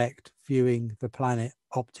same effect viewing the planet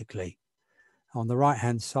optically. On the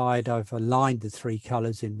right-hand side, I've aligned the 3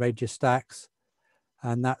 colors in Registax,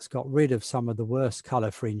 and that's got rid of some of the worst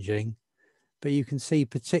color fringing. But you can see,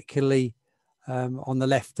 particularly on the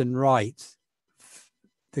left and right,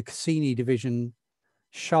 the Cassini division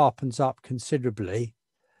sharpens up considerably.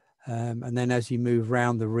 And then as you move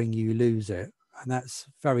around the ring, you lose it. and that's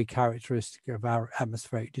very characteristic of our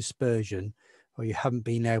atmospheric dispersion, where you haven't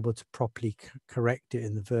been able to properly correct it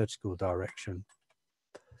in the vertical direction.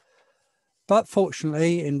 But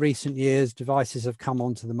fortunately, in recent years, devices have come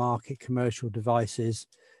onto the market, commercial devices,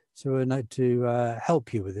 to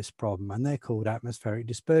help you with this problem, and they're called atmospheric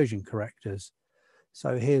dispersion correctors.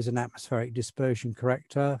 So here's an atmospheric dispersion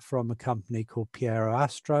corrector from a company called Piero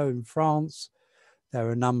Astro in France. There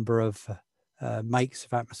are a number of makes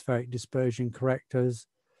of atmospheric dispersion correctors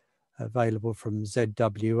available from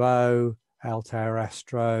ZWO, Altair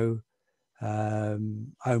Astro,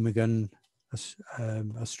 Omegan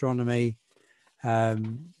Astronomy,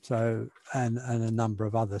 and a number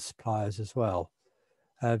of other suppliers as well.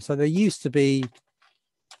 So they used to be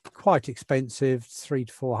quite expensive, £300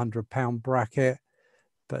 to £400 bracket,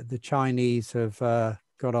 but the Chinese have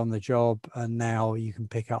got on the job, and now you can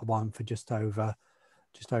pick up one for just over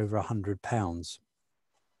 £100.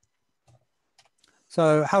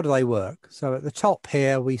 So how do they work? So at the top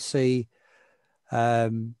here we see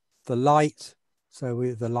the light.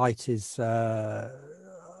 So the light is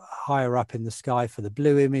higher up in the sky for the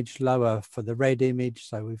blue image, lower for the red image.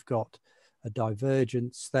 So we've got a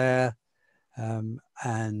divergence there,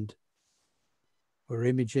 and we're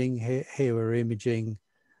imaging here we're imaging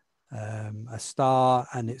a star,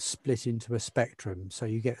 and it's split into a spectrum. So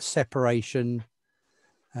you get separation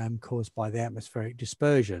caused by the atmospheric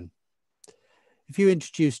dispersion. If you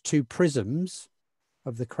introduce two prisms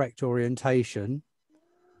of the correct orientation,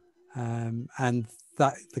 and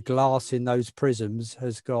that the glass in those prisms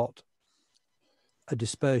has got a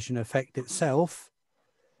dispersion effect itself,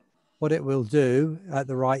 what it will do at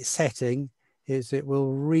the right setting is it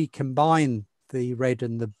will recombine the red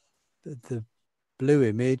and the blue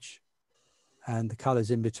image and the colors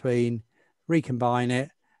in between, recombine it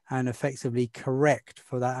and effectively correct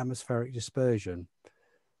for that atmospheric dispersion,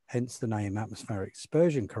 hence the name atmospheric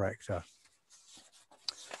dispersion corrector.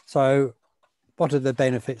 So what are the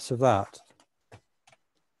benefits of that?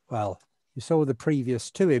 Well, you saw the previous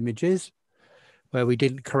two images where we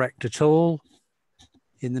didn't correct at all.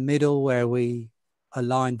 In the middle, where we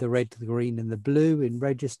aligned the red, the green and the blue in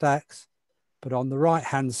registacks. But on the right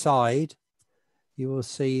hand side, you will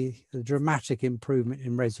see the dramatic improvement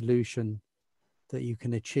in resolution that you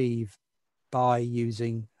can achieve by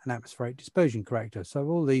using an atmospheric dispersion corrector. So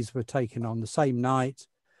all these were taken on the same night,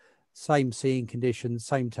 same seeing conditions,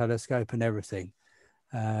 same telescope and everything.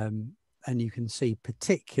 And you can see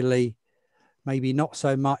particularly, maybe not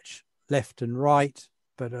so much left and right,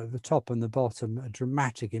 but at the top and the bottom, a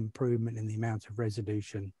dramatic improvement in the amount of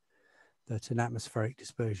resolution that an atmospheric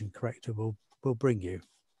dispersion corrector will bring you.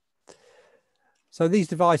 So these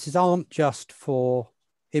devices aren't just for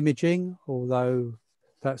imaging, although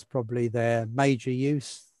that's probably their major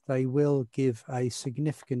use. They will give a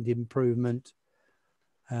significant improvement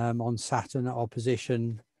on Saturn at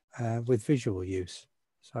opposition with visual use.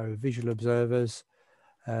 So visual observers,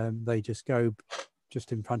 they just go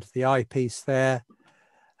just in front of the eyepiece there.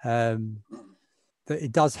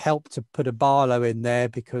 It does help to put a Barlow in there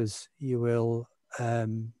because you'll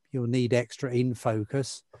need extra in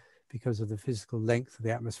focus because of the physical length of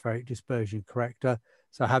the atmospheric dispersion corrector.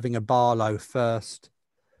 So having a Barlow first,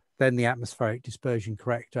 then the atmospheric dispersion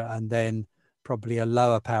corrector, and then probably a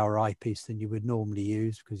lower power eyepiece than you would normally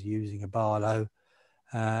use because you're using a Barlow,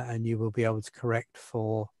 and you will be able to correct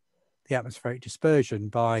for the atmospheric dispersion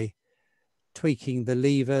by tweaking the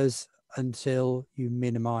levers until you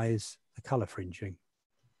minimize the color fringing.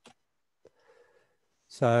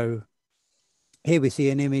 So here we see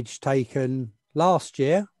an image taken last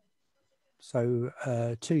year, so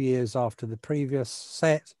 2 years after the previous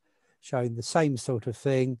set, showing the same sort of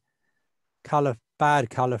thing, bad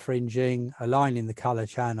color fringing, aligning the color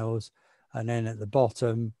channels, and then at the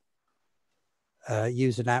bottom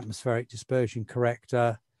use an atmospheric dispersion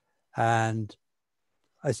corrector, and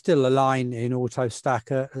I still align in auto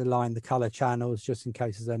stacker, align the color channels just in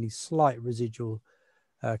case there's any slight residual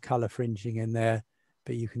color fringing in there,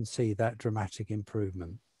 but you can see that dramatic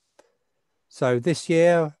improvement. So this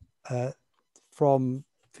year, from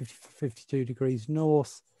 52 degrees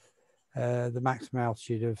north, the maximum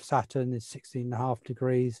altitude of Saturn is 16.5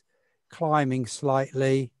 degrees, climbing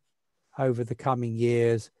slightly over the coming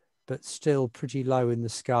years, but still pretty low in the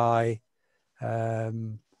sky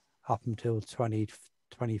up until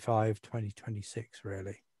 2025, 2026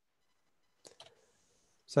 really.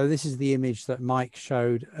 So this is the image that Mike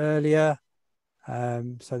showed earlier.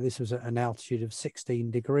 So this was at an altitude of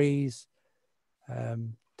 16 degrees.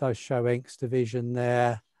 Does show Encke's division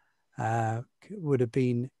there. Would have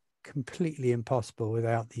been completely impossible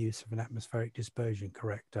without the use of an atmospheric dispersion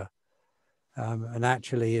corrector. And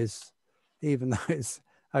actually is even though it's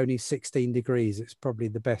only 16 degrees, it's probably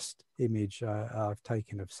the best image I've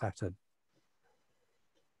taken of Saturn.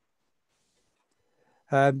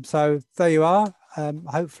 So there you are.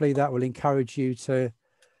 Hopefully that will encourage you to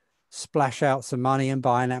splash out some money and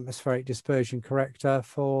buy an atmospheric dispersion corrector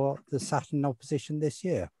for the Saturn opposition this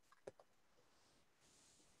year.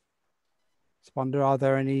 Just wonder, are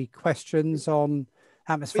there any questions on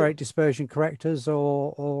atmospheric dispersion correctors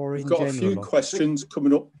or in general? We've got a few questions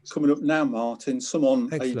coming up now, Martin. Some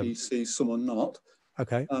on Excellent. ADC, some on not.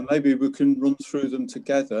 Okay. Maybe we can run through them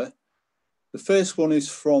together. The first one is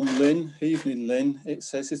from Lynn. Evening, Lynn. It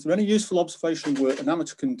says, is there any useful observational work an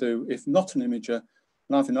amateur can do if not an imager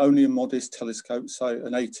and having only a modest telescope, say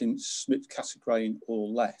an 8-inch Smith Cassegrain or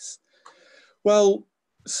less? Well,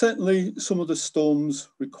 certainly some of the storms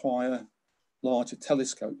require larger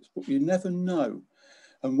telescopes, but you never know.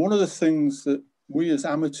 And one of the things that we as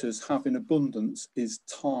amateurs have in abundance is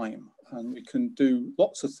time, and we can do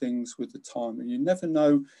lots of things with the time, and you never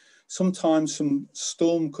know. Sometimes some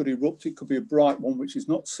storm could erupt. It could be a bright one, which is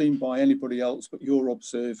not seen by anybody else, but you're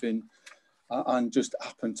observing and just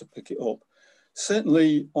happen to pick it up.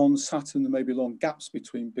 Certainly on Saturn, there may be long gaps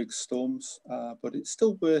between big storms, but it's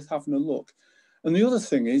still worth having a look. And the other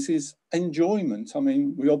thing is enjoyment. I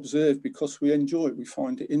mean, we observe because we enjoy it. We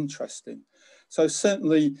find it interesting. So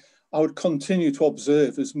certainly I would continue to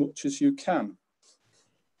observe as much as you can.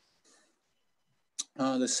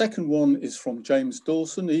 The second one is from James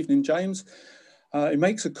Dawson. Evening, James. He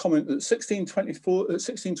makes a comment that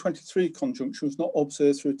 1623 conjunction was not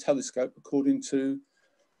observed through a telescope, according to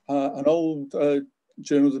an old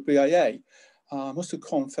journal of the BAA. I must have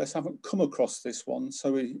confessed, I haven't come across this one.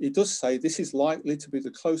 So he does say this is likely to be the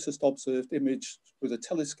closest observed image with a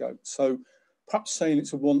telescope. So perhaps saying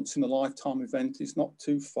it's a once in a lifetime event is not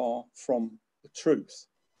too far from the truth.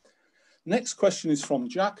 Next question is from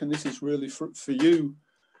Jack, and this is really for you,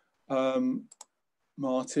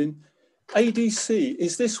 Martin. ADC,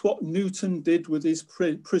 is this what Newton did with his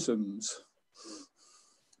prisms?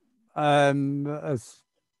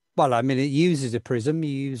 Well, I mean, it uses a prism.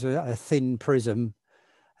 You use a thin prism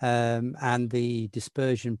and the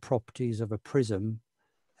dispersion properties of a prism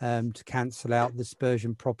to cancel out the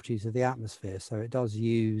dispersion properties of the atmosphere. So it does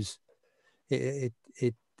use, it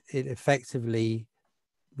effectively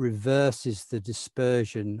reverses the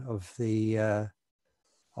dispersion of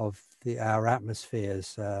our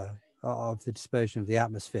atmospheres, of the dispersion of the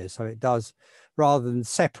atmosphere. So it does, rather than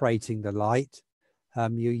separating the light,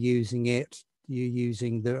 you're using it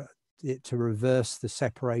to reverse the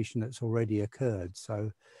separation that's already occurred.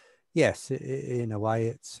 So yes, in a way,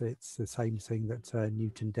 it's the same thing that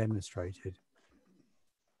Newton demonstrated.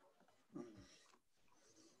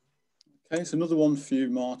 Okay, so another one for you,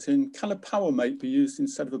 Martin. Can a power mate be used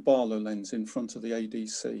instead of a Barlow lens in front of the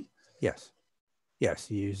ADC? Yes, yes,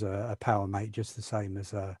 you use a power mate just the same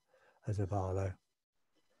as a Barlow.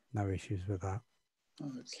 No issues with that.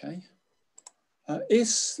 Okay.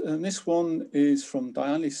 This one is from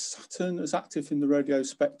Diane. Is Saturn as active in the radio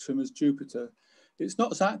spectrum as Jupiter? It's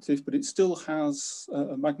not as active, but it still has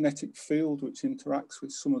a magnetic field which interacts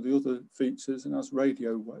with some of the other features and has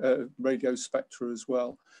radio spectra as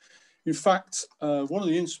well. In fact, one of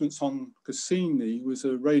the instruments on Cassini was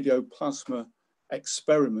a radio plasma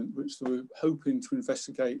experiment, which they were hoping to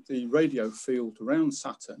investigate the radio field around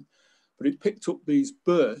Saturn, but it picked up these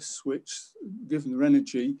bursts, which, given their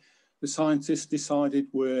energy, the scientists decided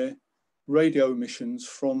were radio emissions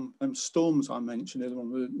from storms I mentioned earlier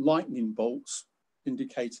on, the lightning bolts,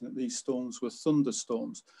 indicating that these storms were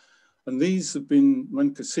thunderstorms. And these have been,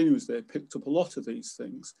 when Cassini was there, picked up a lot of these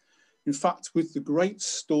things. In fact, with the great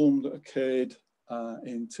storm that occurred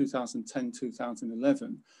in 2010,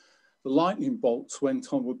 2011, the lightning bolts were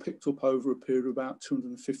picked up over a period of about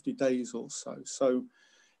 250 days or so. So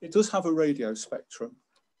it does have a radio spectrum.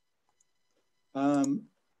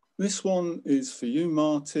 This one is for you,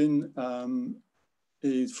 Martin,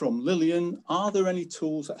 is from Lillian. Are there any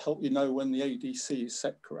tools that help you know when the ADC is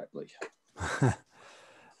set correctly?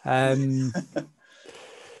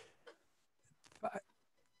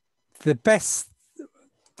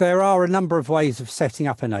 There are a number of ways of setting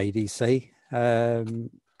up an ADC.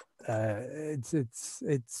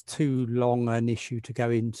 It's too long an issue to go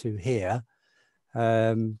into here.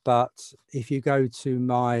 But if you go to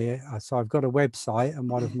so I've got a website, and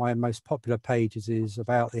one of my most popular pages is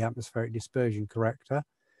about the atmospheric dispersion corrector.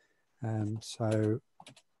 So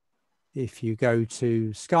if you go to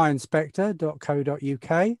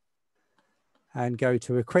skyinspector.co.uk and go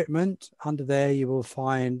to equipment, under there you will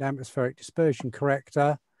find atmospheric dispersion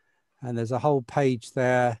corrector, and there's a whole page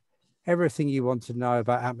there, everything you want to know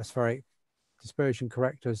about atmospheric dispersion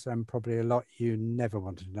correctors, and probably a lot you never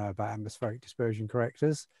wanted to know about atmospheric dispersion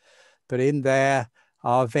correctors. But in there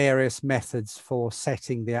are various methods for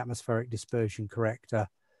setting the atmospheric dispersion corrector.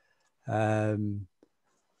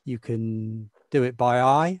 You can do it by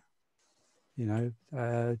eye, you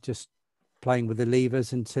know, just playing with the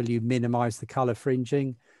levers until you minimize the color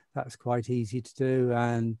fringing. That's quite easy to do,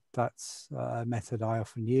 and that's a method I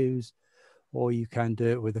often use. Or you can do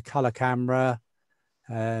it with a color camera,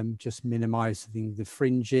 just minimizing the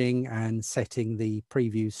fringing and setting the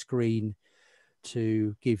preview screen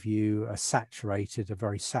to give you a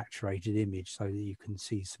very saturated image so that you can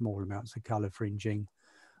see small amounts of color fringing.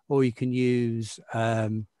 Or you can use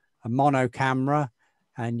a mono camera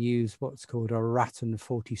and use what's called a Raton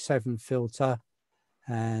 47 filter,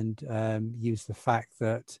 and use the fact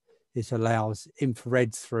that it allows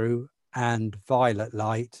infrared through and violet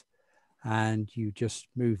light, and you just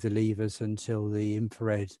move the levers until the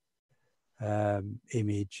infrared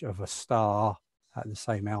image of a star at the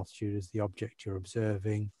same altitude as the object you're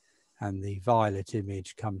observing and the violet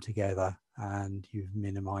image come together, and you've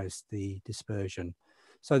minimized the dispersion.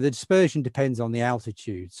 So the dispersion depends on the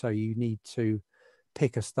altitude, so you need to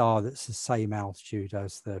pick a star that's the same altitude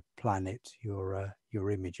as the planet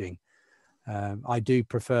you're imaging. I do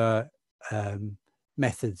prefer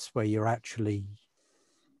methods where you're actually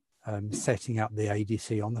setting up the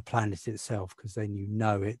ADC on the planet itself, because then you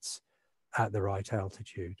know it's at the right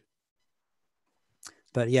altitude.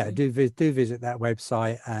 But yeah, do visit that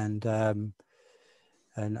website and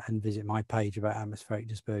visit my page about atmospheric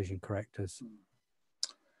dispersion correctors.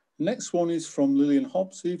 Next one is from Lillian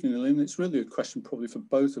Hobbs. Evening, Lillian. It's really a question probably for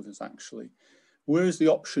both of us, actually. Where is the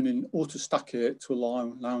option in AutoStack8 to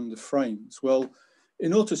align the frames? Well,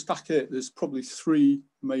 in AutoStack8, there's probably three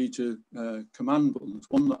major command buttons.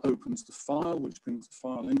 One that opens the file, which brings the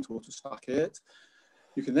file into AutoStack8.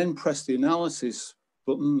 You can then press the analysis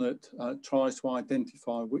button that tries to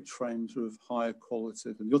identify which frames are of higher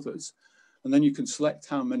quality than the others. And then you can select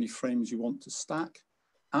how many frames you want to stack,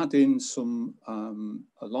 add in some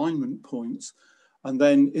alignment points, and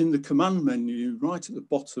then in the command menu, right at the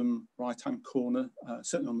bottom right-hand corner,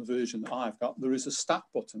 certainly on the version that I've got, there is a stack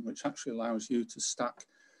button, which actually allows you to stack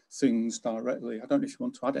things directly. I don't know if you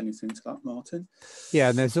want to add anything to that, Martin. Yeah,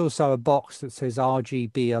 and there's also a box that says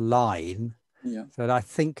RGB align. Yeah. That I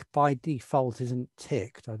think by default isn't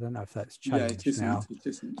ticked. I don't know if that's changed now. It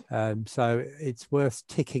isn't. So it's worth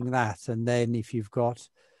ticking that. And then if you've got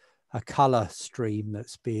a color stream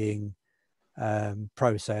that's being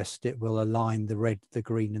processed, it will align the red, the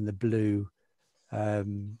green and the blue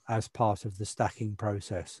as part of the stacking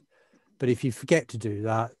process. But if you forget to do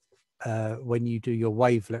that, when you do your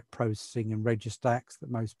wavelet processing in Registacks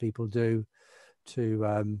that most people do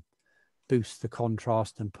to boost the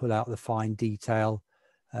contrast and pull out the fine detail,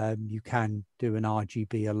 you can do an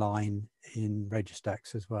RGB align in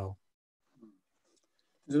Registacks as well.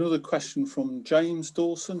 There's another question from James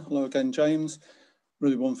Dawson. Hello again, James.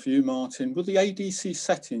 Really one for you, Martin. Will the ADC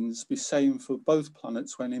settings be same for both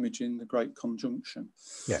planets when imaging the Great Conjunction?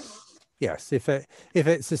 Yes. If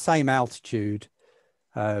it's the same altitude,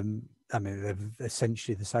 I mean, they're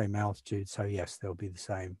essentially the same altitude, so yes, they'll be the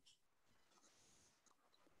same.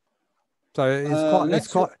 So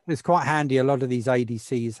it's quite handy. A lot of these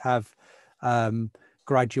ADCs have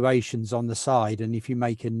graduations on the side, and if you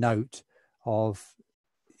make a note of,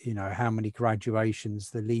 you know, how many graduations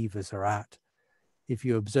the levers are at, if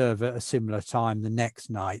you observe at a similar time the next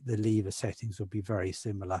night, the lever settings will be very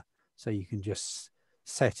similar. So you can just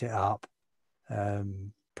set it up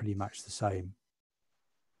pretty much the same.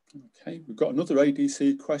 Okay, we've got another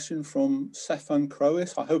ADC question from Stefan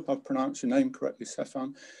Crois. I hope I've pronounced your name correctly,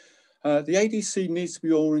 Stefan. The ADC needs to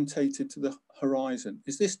be orientated to the horizon.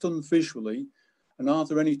 Is this done visually? And are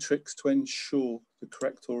there any tricks to ensure the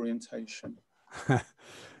correct orientation?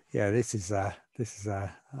 Yeah, this is a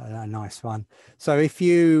nice one. So if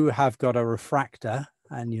you have got a refractor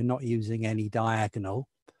and you're not using any diagonal,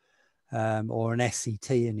 or an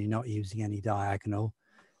SCT and you're not using any diagonal,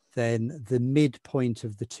 then the midpoint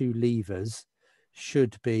of the two levers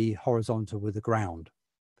should be horizontal with the ground.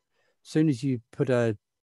 As soon as you put a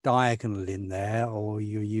diagonal in there, or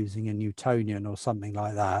you're using a Newtonian or something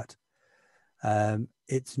like that,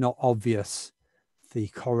 it's not obvious the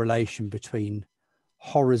correlation between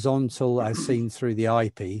horizontal as seen through the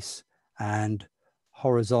eyepiece and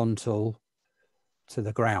horizontal to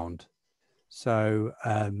the ground. So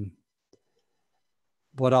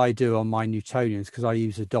what I do on my Newtonians, because I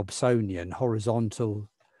use a Dobsonian, horizontal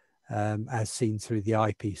as seen through the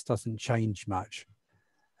eyepiece doesn't change much.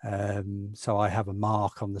 So I have a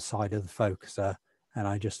mark on the side of the focuser and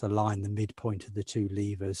I just align the midpoint of the two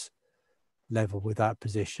levers level with that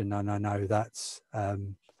position, and I know that's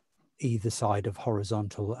either side of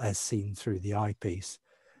horizontal as seen through the eyepiece.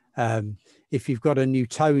 If you've got a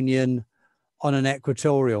Newtonian on an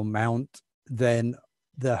equatorial mount, then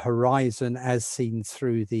the horizon as seen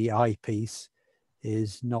through the eyepiece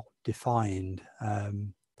is not defined,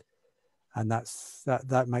 and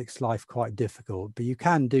that makes life quite difficult. But you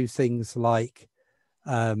can do things like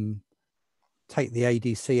take the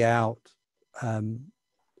ADC out,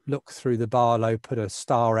 look through the Barlow, put a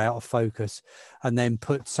star out of focus, and then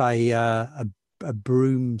put, say, a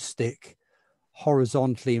broomstick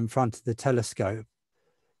horizontally in front of the telescope.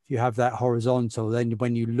 If you have that horizontal, then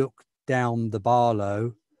when you look down the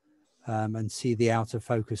Barlow and see the out of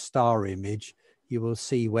focus star image, you will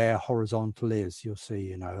see where horizontal is. You'll see,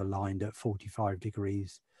 you know, aligned at 45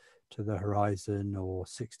 degrees to the horizon or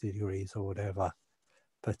 60 degrees or whatever.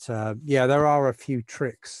 But yeah, there are a few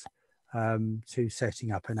tricks to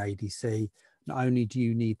setting up an ADC. Not only do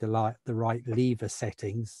you need the right lever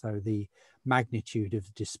settings, so the magnitude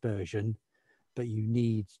of dispersion, but you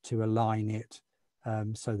need to align it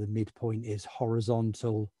so the midpoint is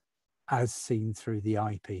horizontal as seen through the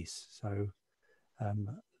eyepiece. So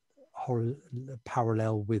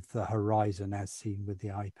parallel with the horizon as seen with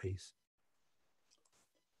the eyepiece.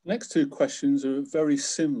 Next two questions are very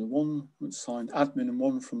similar. One that's signed admin and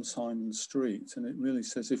one from Simon Street. And it really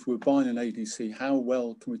says, if we're buying an ADC, how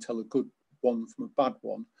well can we tell a good one from a bad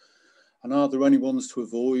one? And are there any ones to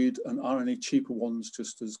avoid? And are any cheaper ones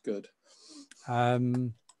just as good?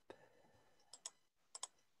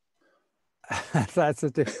 That's a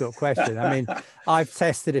difficult question. I mean, I've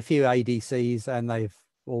tested a few ADCs and they've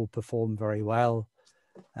all performed very well.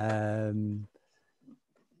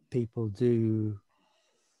 People do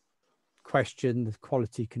question the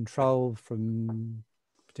quality control from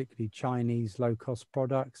particularly Chinese low-cost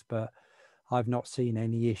products, but I've not seen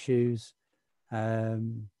any issues.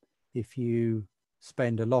 If you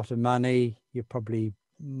spend a lot of money, you're probably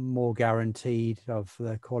more guaranteed of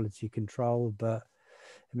the quality control. But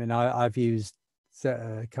I mean, I've used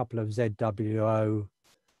a couple of ZWO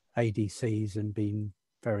ADCs and been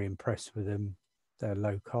very impressed with them. They're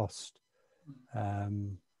low cost.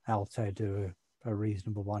 Altair do a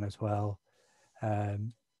reasonable one as well.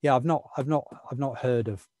 Yeah, I've not heard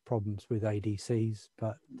of problems with ADCs,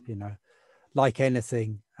 but you know, like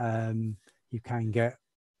anything, you can get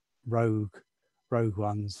rogue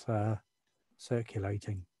ones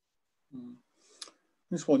circulating.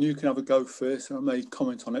 This one you can have a go first, and I may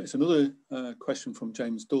comment on it. It's another question from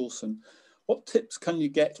James Dawson. What tips can you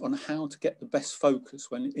get on how to get the best focus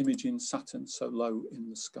when imaging Saturn so low in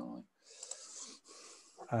the sky?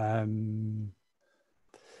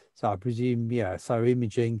 So I presume, yeah, so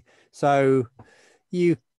imaging. So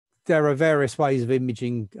there are various ways of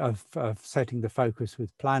imaging, of setting the focus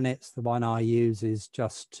with planets. The one I use is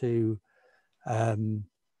just to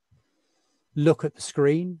look at the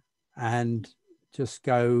screen and just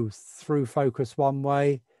go through focus one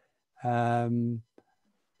way.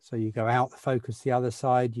 So you go out the focus the other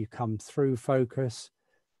side, you come through focus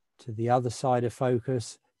to the other side of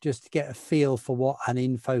focus, just to get a feel for what an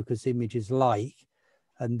in-focus image is like.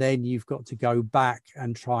 And then you've got to go back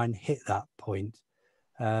and try and hit that point.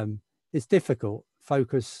 It's difficult.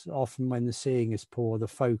 Focus, often when the seeing is poor, the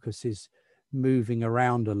focus is moving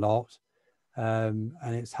around a lot. And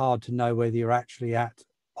it's hard to know whether you're actually at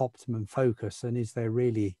optimum focus and is there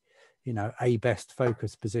really, you know, a best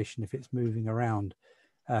focus position if it's moving around.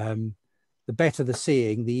 The better the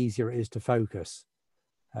seeing, the easier it is to focus.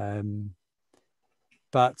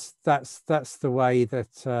 But that's the way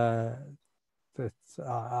that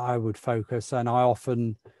I would focus, and I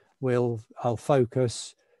often I'll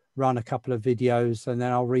focus, run a couple of videos, and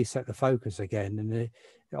then I'll reset the focus again. And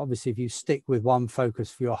obviously, if you stick with one focus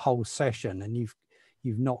for your whole session and you've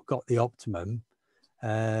not got the optimum,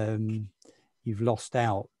 you've lost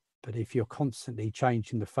out. But if you're constantly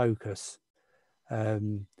changing the focus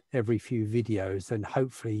every few videos, then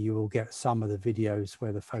hopefully you will get some of the videos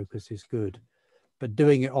where the focus is good. But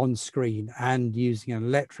doing it on screen and using an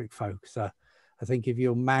electric focuser, I think if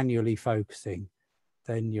you're manually focusing,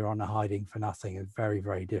 then you're on a hiding for nothing. It's very,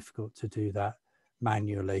 very difficult to do that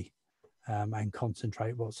manually and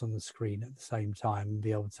concentrate what's on the screen at the same time and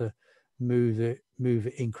be able to move it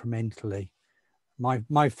incrementally.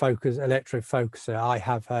 My focus, electric focuser, I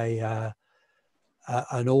have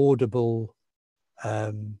an audible,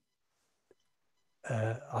 I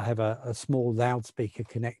have a small loudspeaker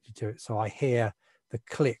connected to it, so I hear the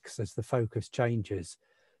clicks as the focus changes.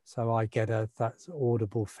 So I get that's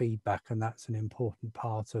audible feedback, and that's an important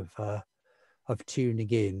part of tuning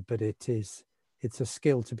in. But it's a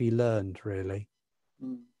skill to be learned, really.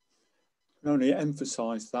 can only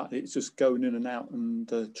emphasise that it's just going in and out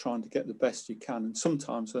and trying to get the best you can. And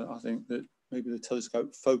sometimes I think that maybe the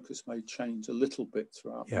telescope focus may change a little bit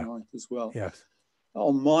throughout the night as well. Yes.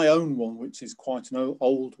 On my own one, which is quite an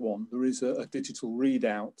old one, there is a digital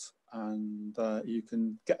readout, and you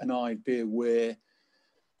can get an idea where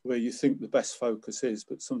you think the best focus is.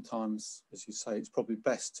 But sometimes, as you say, it's probably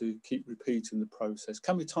best to keep repeating the process.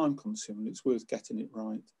 Can be time consuming. It's worth getting it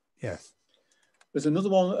right. Yes. There's another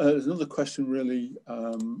one. There's another question, really,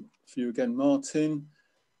 for you again, Martin.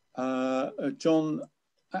 John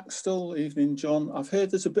Axtell, evening, John. I've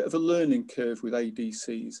heard there's a bit of a learning curve with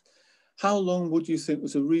ADCs. How long would you think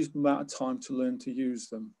was a reasonable amount of time to learn to use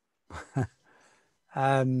them?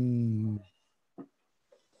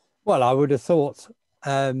 Well, I would have thought,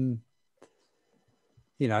 you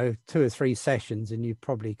know, 2 or 3 sessions and you've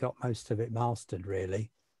probably got most of it mastered,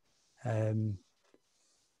 really.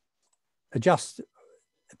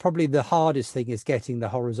 Probably the hardest thing is getting the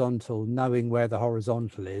horizontal, knowing where the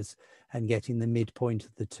horizontal is and getting the midpoint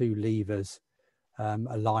of the 2 levers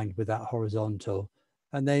aligned with that horizontal.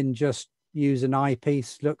 And then just use an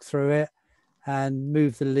eyepiece, look through it and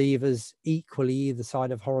move the levers equally either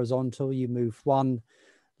side of horizontal. You move one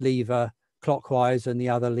lever clockwise and the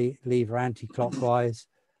other lever anti-clockwise.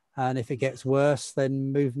 And if it gets worse,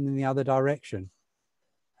 then move them in the other direction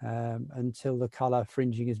until the color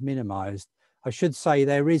fringing is minimized. I should say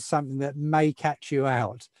there is something that may catch you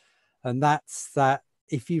out, and that's that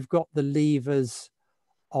if you've got the levers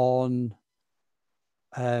on,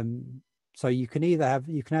 so you can have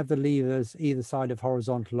the levers either side of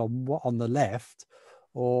horizontal on the left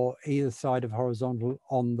or either side of horizontal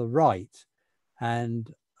on the right.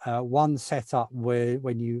 And one setup where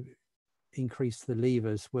when you increase the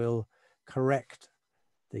levers will correct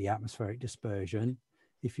the atmospheric dispersion.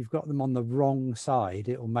 If you've got them on the wrong side,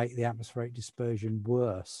 it will make the atmospheric dispersion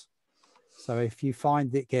worse. So if you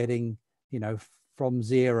find it getting, you know, from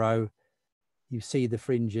 0, you see the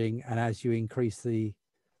fringing, and as you increase the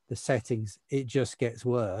settings, it just gets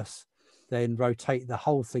worse, then rotate the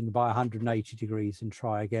whole thing by 180 degrees and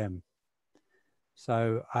try again.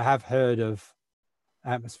 So I have heard of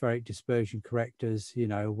atmospheric dispersion correctors, you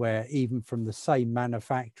know, where even from the same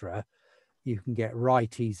manufacturer, you can get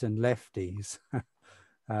righties and lefties,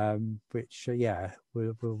 which yeah,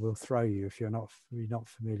 will throw you if you're not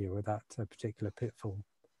familiar with that particular pitfall.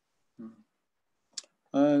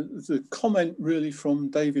 There's a comment really from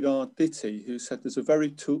David R. Ditty, who said there's a very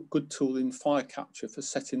good tool in fire capture for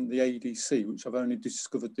setting the ADC, which I've only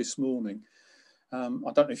discovered this morning. I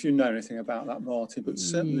don't know if you know anything about that, Martin, but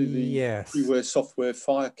certainly the freeware software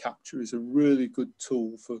fire capture is a really good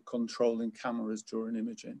tool for controlling cameras during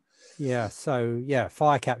imaging. Yeah, so yeah,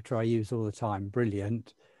 fire capture I use all the time,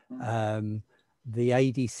 brilliant. The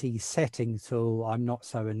ADC setting tool I'm not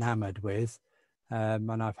so enamored with.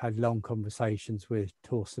 And I've had long conversations with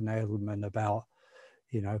Torsten Edelman about,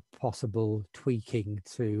 you know, possible tweaking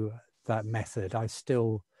to that method. I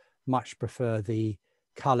still much prefer the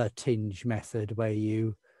color tinge method where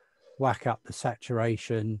you whack up the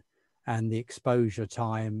saturation and the exposure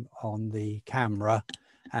time on the camera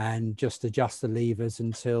and just adjust the levers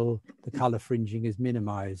until the color fringing is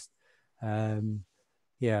minimized.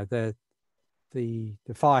 Yeah, the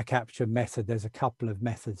fire capture method, there's a couple of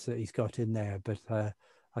methods that he's got in there, but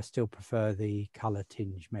I still prefer the color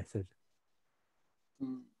tinge method.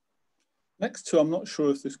 Next two, I'm not sure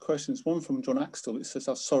if this question is one from John Axtell. It says,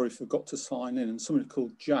 "I'm sorry, forgot to sign in." And somebody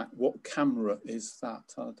called Jack, what camera is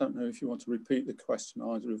that? I don't know if you want to repeat the question,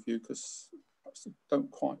 either of you, because it don't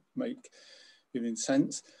quite make giving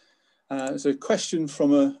sense. There's a question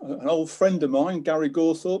from an old friend of mine, Gary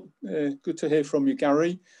Gawthorpe. Good to hear from you,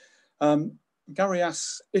 Gary. Gary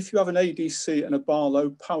asks, if you have an ADC and a Barlow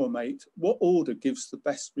PowerMate, what order gives the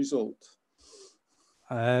best result?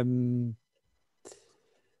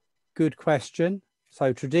 Good question.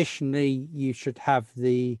 So traditionally, you should have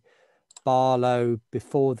the Barlow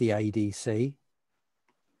before the ADC.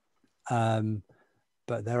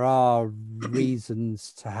 But there are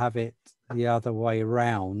reasons to have it the other way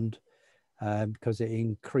around because it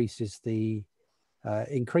increases the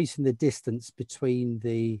increasing the distance between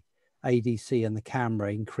the ADC and the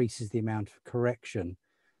camera increases the amount of correction.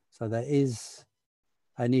 So there is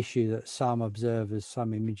an issue that some observers,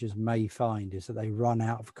 some imagers may find is that they run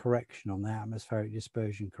out of correction on the atmospheric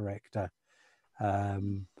dispersion corrector,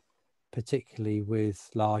 particularly with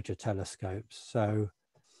larger telescopes. So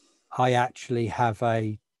I actually have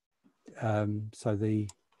a, so the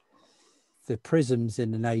prisms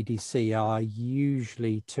in an ADC are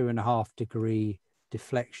usually 2.5 degree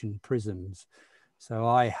deflection prisms. So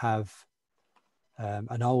I have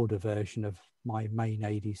an older version of my main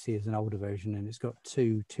ADC is an older version, and it's got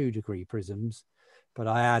two 2-degree prisms, but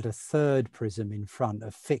I add a third prism in front,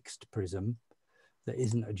 a fixed prism that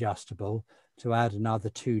isn't adjustable, to add another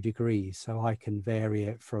 2 degrees. So I can vary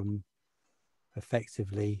it from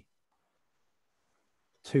effectively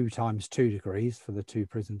 2 times 2 degrees for the 2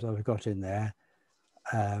 prisms I've got in there,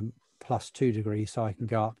 plus 2 degrees, so I can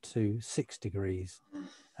go up to 6 degrees.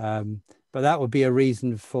 But that would be a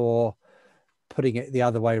reason for putting it the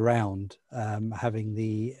other way around, having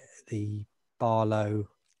the Barlow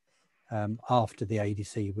after the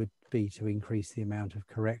ADC would be to increase the amount of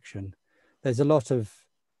correction. There's a lot of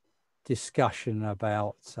discussion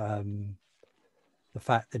about the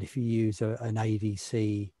fact that if you use an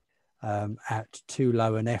ADC at too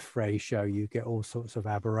low an F ratio, you get all sorts of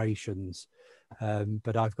aberrations.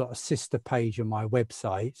 But I've got a sister page on my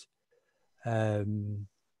website,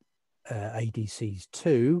 ADCs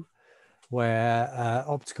 2, where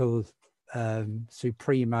Optical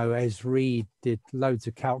Supremo Ez Reed did loads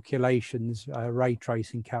of calculations, ray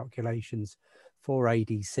tracing calculations for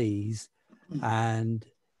ADCs, and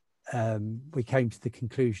we came to the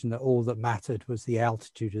conclusion that all that mattered was the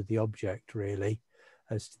altitude of the object, really,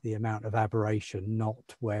 as to the amount of aberration,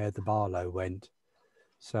 not where the Barlow went.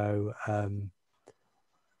 So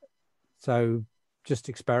so just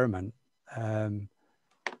experiment.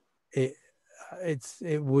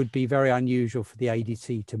 It would be very unusual for the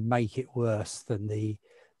ADC to make it worse than the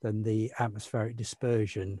atmospheric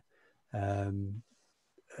dispersion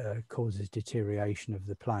causes deterioration of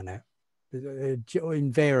the planet. It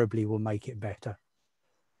invariably will make it better.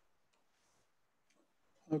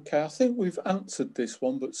 Okay, I think we've answered this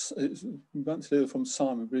one, but we've answered it from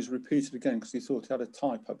Simon, but he's repeated again because he thought he had a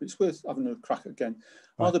typo, but it's worth having a crack again.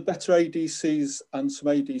 Right. Are there better ADCs and some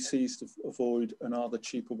ADCs to avoid, and are the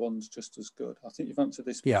cheaper ones just as good? I think you've answered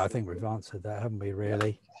this before. Yeah, I think we've answered that, haven't we,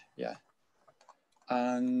 really? Yeah.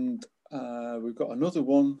 And we've got another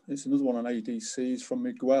one. It's another one on ADCs from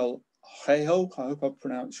Miguel Hejo. I hope I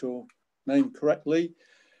pronounced your name correctly.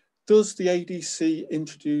 Does the ADC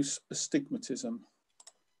introduce astigmatism?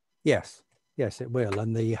 Yes, yes, it will.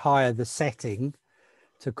 And the higher the setting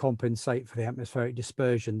to compensate for the atmospheric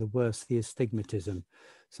dispersion, the worse the astigmatism.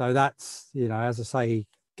 So that's, you know, as I say,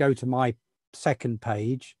 go to my second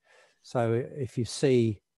page. So if you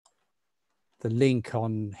see the link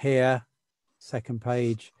on here, second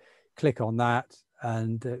page, click on that,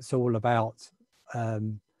 and it's all about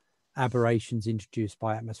aberrations introduced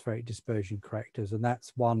by atmospheric dispersion correctors. And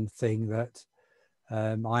that's one thing that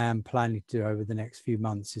I am planning to do over the next few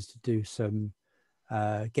months, is to do some,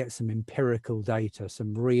 get some empirical data,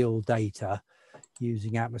 some real data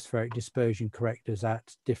using atmospheric dispersion correctors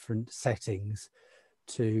at different settings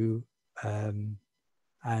to, and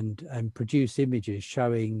produce images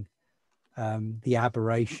showing the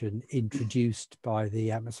aberration introduced by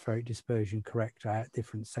the atmospheric dispersion corrector at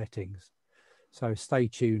different settings. So stay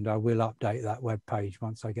tuned. I will update that web page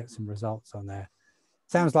once I get some results on there.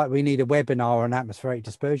 Sounds like we need a webinar on atmospheric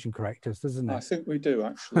dispersion correctors, doesn't it? I think we do,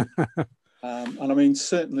 actually. And I mean,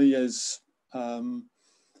 certainly as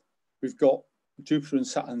we've got Jupiter and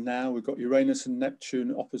Saturn now, we've got Uranus and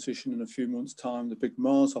Neptune opposition in a few months' time, the big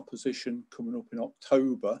Mars opposition coming up in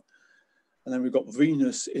October. And then we've got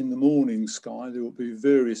Venus in the morning sky. There will be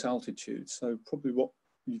various altitudes. So probably what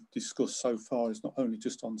you've discussed so far is not only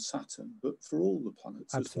just on Saturn, but for all the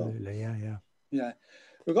planets as well. Absolutely, yeah. Yeah.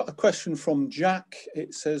 We've got a question from Jack.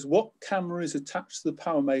 It says, what camera is attached to the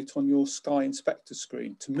PowerMate on your Sky Inspector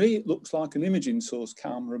screen? To me, it looks like an imaging source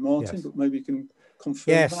camera, Martin, yes. But maybe you can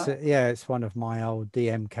confirm that. Yeah, it's one of my old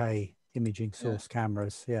DMK imaging source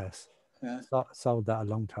cameras, yes. Yeah. Sold that a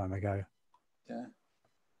long time ago. Yeah.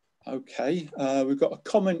 Okay, we've got a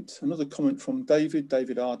comment, another comment from David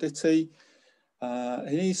Arditi.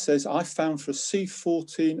 He says, I found for a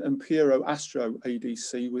C14 and Piero Astro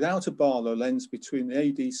ADC without a Barlow lens between the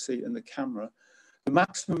ADC and the camera, the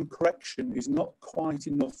maximum correction is not quite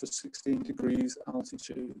enough for 16 degrees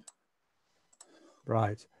altitude.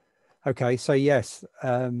 Right. Okay, so yes,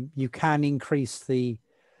 you can increase the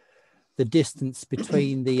distance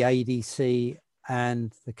between the ADC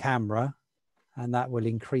and the camera, and that will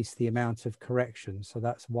increase the amount of correction. So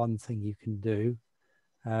that's one thing you can do.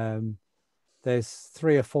 There's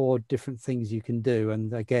 3 or 4 different things you can do.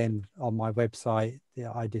 And again, on my website,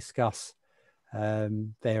 I discuss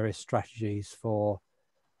various strategies for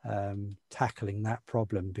tackling that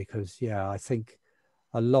problem, because, yeah, I think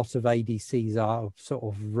a lot of ADCs are sort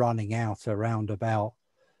of running out around about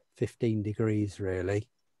 15 degrees, really,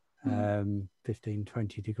 15,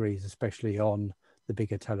 20 degrees, especially on the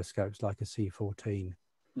bigger telescopes like a C14.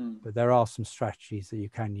 But there are some strategies that you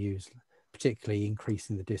can use, particularly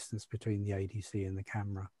increasing the distance between the ADC and the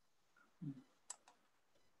camera.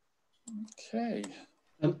 Okay.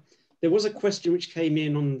 There was a question which came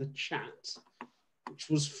in on the chat, which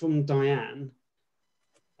was from Diane.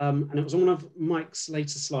 And it was on one of Mike's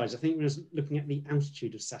later slides. I think we was looking at the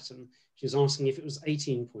altitude of Saturn. She was asking if it was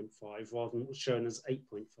 18.5 rather than what was shown as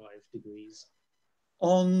 8.5 degrees.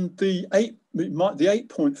 On the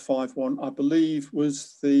 8.5 one, I believe,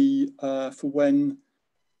 was the for when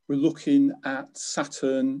we're looking at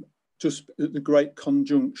Saturn just at the Great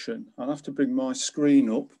Conjunction. I'll have to bring my screen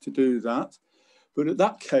up to do that. But at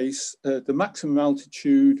that case, the maximum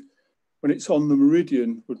altitude when it's on the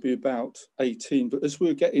meridian would be about 18. But as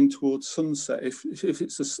we're getting towards sunset, if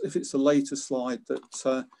it's a later slide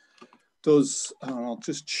that does, I'll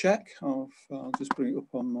just check. I'll just bring it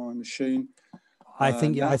up on my machine. I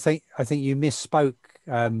think you misspoke,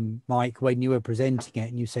 Mike, when you were presenting it,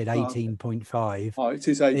 and you said 18.5. Oh, it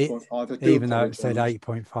is 8.5. Even though it said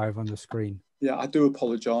 8.5 on the screen. Yeah, I do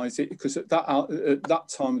apologise, because at that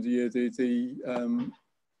time of the year, the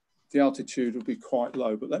altitude will be quite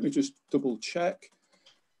low. But let me just double check.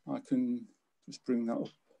 I can just bring that up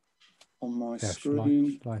on my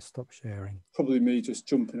screen. Shall I stop sharing? Probably me just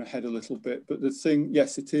jumping ahead a little bit. But the thing,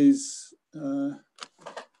 yes, it is.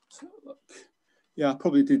 Yeah, I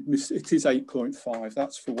probably did miss. It is 8.5.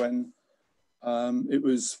 That's for when it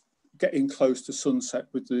was getting close to sunset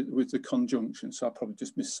with the conjunction. So I probably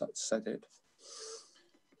just said it.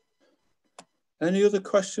 Any other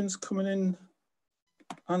questions coming in,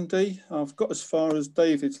 Andy? I've got as far as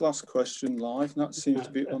David's last question live, and that seems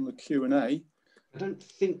to be on the Q&A. I don't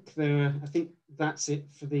think there are. I think that's it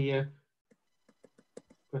for the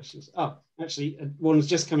questions. Oh, actually, one's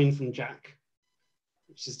just come in from Jack,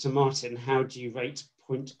 which is to Martin. How do you rate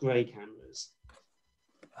point grey cameras?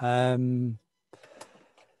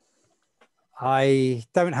 I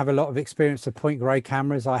don't have a lot of experience with point grey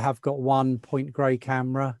cameras. I have got one point grey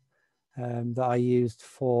camera that I used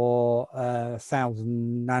for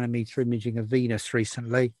 1,000 nanometer imaging of Venus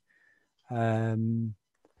recently. But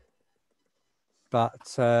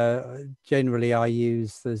generally I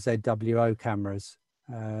use the ZWO cameras,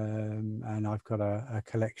 and I've got a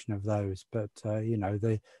collection of those. But you know,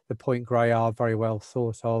 the point grey are very well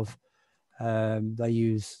thought of. They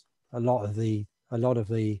use a lot of the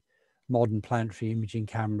modern planetary imaging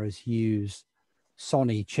cameras use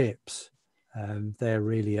Sony chips. They're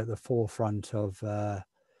really at the forefront of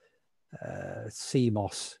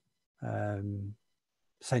CMOS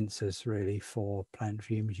sensors, really, for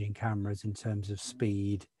planetary imaging cameras in terms of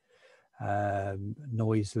speed,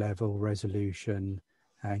 noise level, resolution,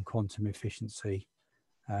 and quantum efficiency.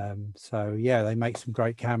 So yeah, they make some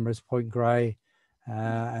great cameras, point grey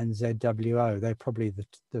and ZWO. They're probably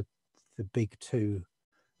the big two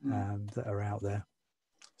that are out there.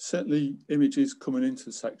 Certainly images coming into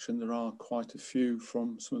the section, there are quite a few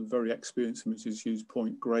from some of the very experienced images use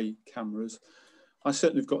point grey cameras. I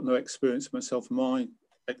certainly have got no experience myself. My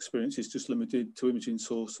experience is just limited to imaging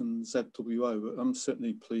source and ZWO, but I'm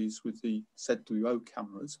certainly pleased with the ZWO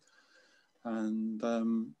cameras, and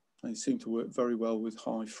they seem to work very well with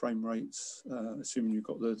high frame rates, assuming you've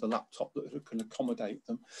got the laptop that can accommodate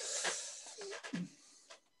them.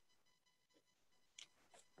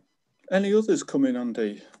 Any others come in,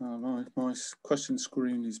 Andy? My question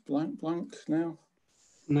screen is blank now.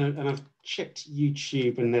 No, and I've checked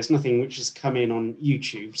YouTube, and there's nothing which has come in on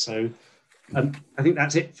YouTube. So I think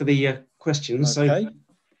that's it for the questions. Okay. So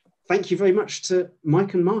thank you very much to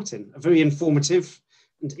Mike and Martin. A very informative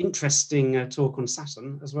and interesting talk on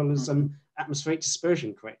Saturn, as well as atmospheric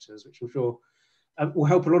dispersion correctors, which I'm sure will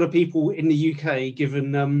help a lot of people in the UK,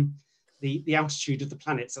 given the altitude of the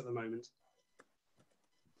planets at the moment.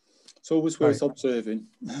 It's always worth observing.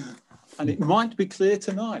 And it might be clear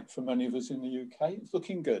tonight for many of us in the UK. It's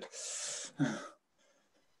looking good.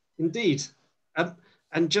 Indeed.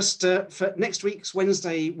 And just for next week's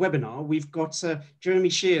Wednesday webinar, we've got Jeremy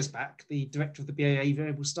Shears back, the director of the BAA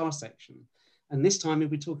Variable Star Section. And this time we'll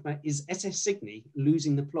be talking about, is SS Cygni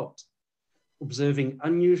losing the plot? Observing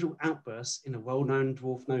unusual outbursts in a well-known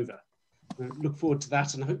dwarf nova. I look forward to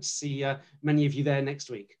that and hope to see many of you there next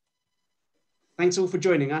week. Thanks all for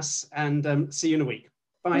joining us, and see you in a week.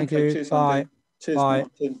 Bye. Thank you. Cheers, Bye. Andy. Cheers, Bye.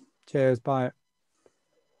 Martin. Cheers. Bye.